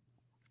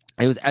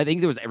 I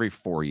think it was every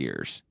 4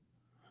 years.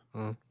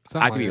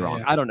 I could be wrong.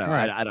 Yeah. I don't know.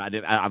 Right.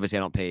 I obviously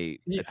I don't pay.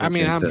 I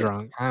mean, I'm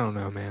drunk. I don't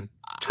know, man.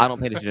 I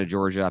don't pay attention to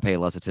Georgia. I pay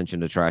less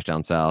attention to Trash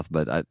Down South.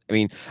 But I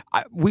mean,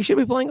 we should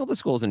be playing all the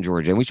schools in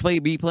Georgia, and we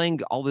should be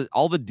playing all the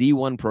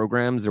D1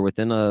 programs that are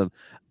within a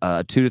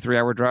 2 to 3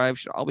 hour drive.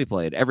 Should all be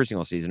played every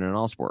single season in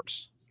all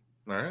sports.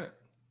 All right.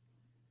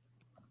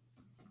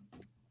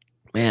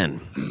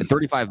 Man, in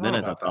 35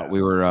 minutes, I thought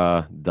we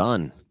were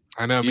done.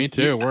 I know, me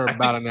too. We're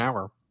about an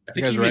hour. I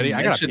think you guys ready?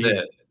 I got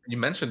it. You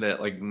mentioned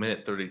it like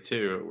minute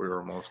 32. We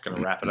were almost going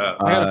to wrap it up.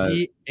 I got to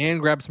pee and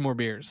grab some more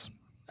beers.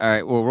 All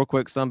right. Well, real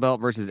quick,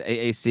 Sunbelt versus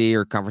AAC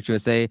or Conference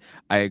USA.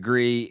 I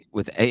agree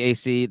with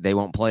AAC. They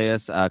won't play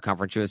us.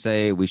 Conference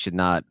USA, we should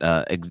not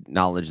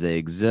acknowledge they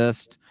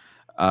exist.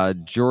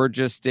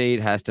 Georgia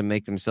State has to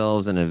make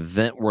themselves an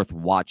event worth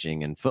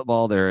watching. In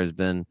football, there has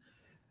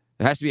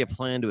to be a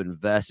plan to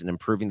invest in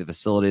improving the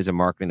facilities and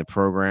marketing the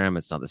program.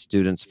 It's not the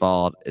students'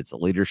 fault. It's the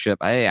leadership.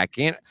 Hey, I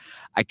can't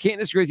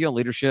disagree with you on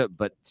leadership,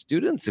 but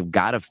students have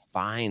got to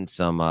find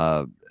some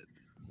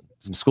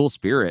school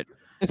spirit.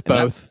 It's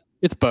both.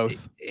 It's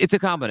both. It's a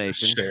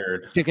combination.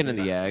 Shared. Chicken and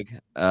the egg.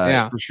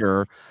 Yeah, for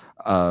sure.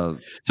 So,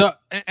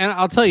 and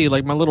I'll tell you,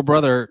 like my little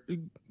brother,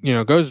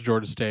 goes to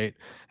Georgia State,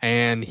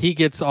 and he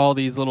gets all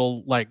these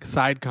little like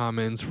side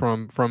comments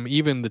from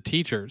even the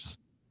teachers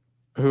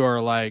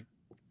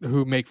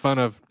who make fun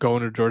of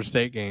going to Georgia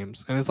State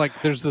games. And it's like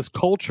there's this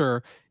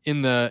culture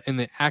in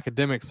the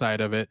academic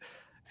side of it,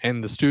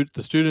 and the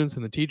students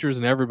and the teachers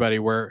and everybody,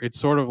 where it's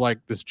sort of like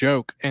this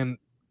joke, and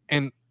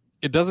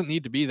it doesn't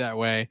need to be that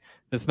way.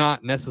 It's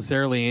not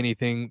necessarily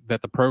anything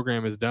that the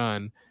program has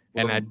done,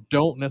 and I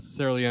don't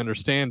necessarily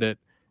understand it,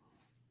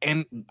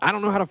 and I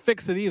don't know how to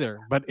fix it either.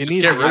 But it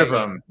needs to get rid of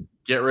them.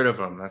 Get rid of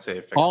them. That's how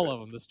you fix all of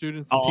them. The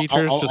students, the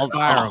teachers, just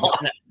fire them.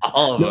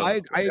 All of them. I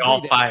agree.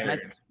 All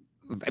fired.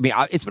 I mean,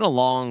 it's been a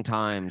long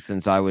time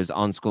since I was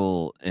I was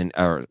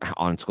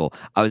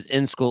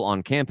in school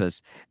on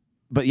campus,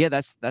 but yeah,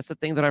 that's the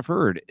thing that I've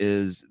heard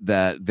is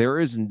that there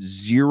is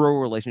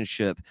zero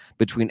relationship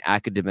between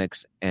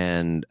academics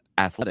and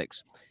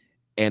athletics,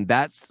 and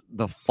that's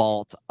the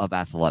fault of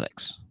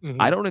athletics. Mm-hmm.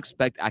 I don't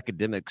expect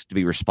academics to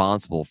be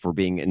responsible for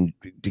to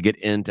get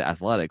into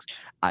athletics.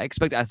 I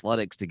expect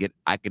athletics to get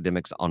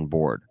academics on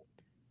board.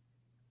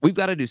 We've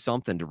got to do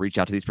something to reach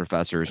out to these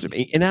professors.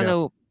 And I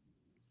know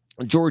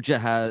Georgia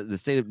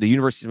has the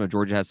University of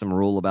Georgia has some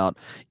rule about,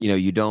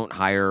 you don't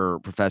hire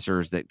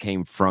professors that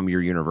came from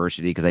your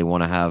university because they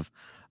want to have,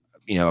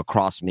 a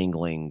cross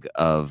mingling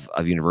of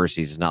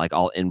universities. It's not like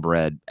all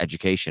inbred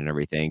education and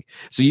everything.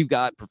 So you've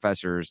got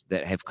professors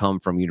that have come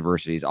from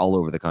universities all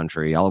over the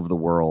country, all over the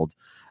world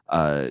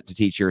to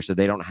teach here. So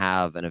they don't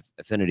have an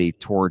affinity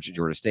towards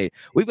Georgia State.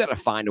 We've got to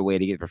find a way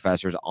to get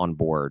professors on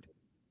board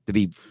to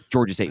be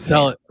Georgia State.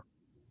 Sell it.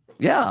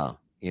 Yeah.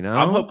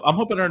 I'm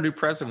hoping our new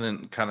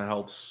president kind of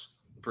helps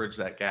bridge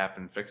that gap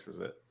and fixes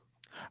it.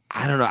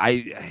 I don't know.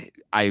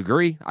 I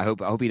agree. I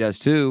hope he does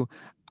too.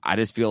 I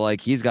just feel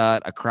like he's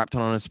got a crap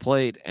ton on his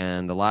plate,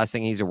 and the last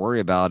thing he's to worry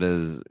about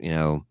is,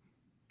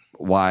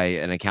 why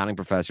an accounting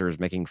professor is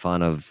making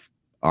fun of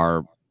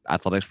our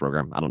athletics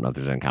program. I don't know if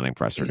there's an accounting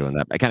professor doing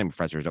that. Accounting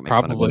professors don't make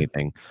fun of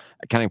anything.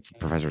 Accounting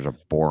professors are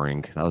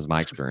boring. That was my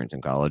experience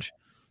in college.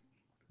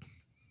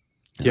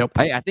 Yep.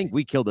 I think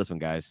we killed this one,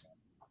 guys.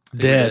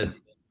 Dead.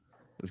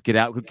 Let's get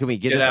out. Can we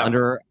get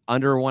this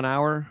under 1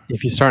 hour?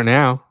 If you start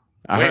now.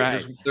 All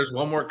right. There's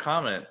one more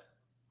comment.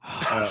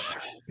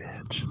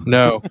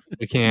 No,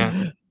 we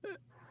can't.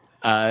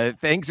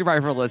 Thanks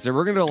everybody for listening.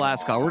 We're gonna do a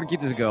last call. We're gonna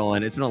keep this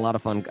going. It's been a lot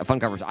of fun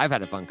conversation. I've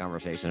had a fun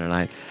conversation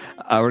tonight.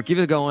 We're gonna keep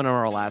it going on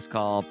our last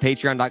call.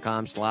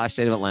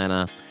 Patreon.com/State of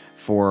Atlanta.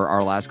 for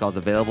our last calls,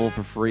 available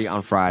for free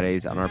on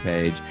Fridays on our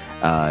page.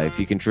 If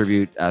you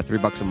contribute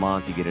 $3 a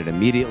month, you get it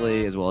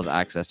immediately, as well as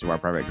access to our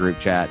private group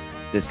chat,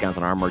 discounts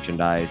on our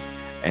merchandise,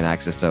 and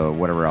access to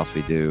whatever else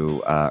we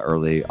do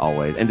early,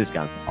 always, and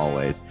discounts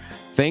always.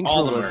 Thanks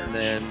for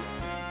listening.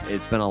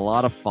 It's been a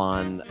lot of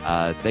fun.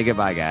 Say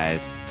goodbye,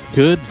 guys.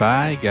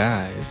 Goodbye,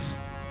 guys.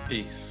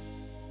 Peace.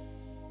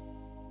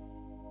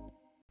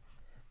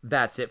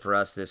 That's it for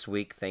us this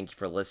week. Thank you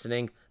for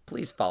listening.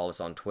 Please follow us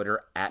on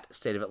Twitter at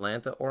State of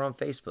Atlanta or on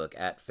Facebook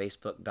at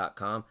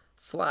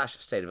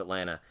facebook.com/State of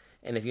Atlanta.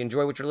 And if you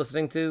enjoy what you're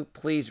listening to,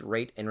 please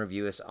rate and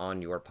review us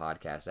on your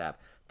podcast app.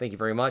 Thank you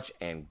very much,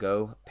 and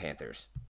go Panthers.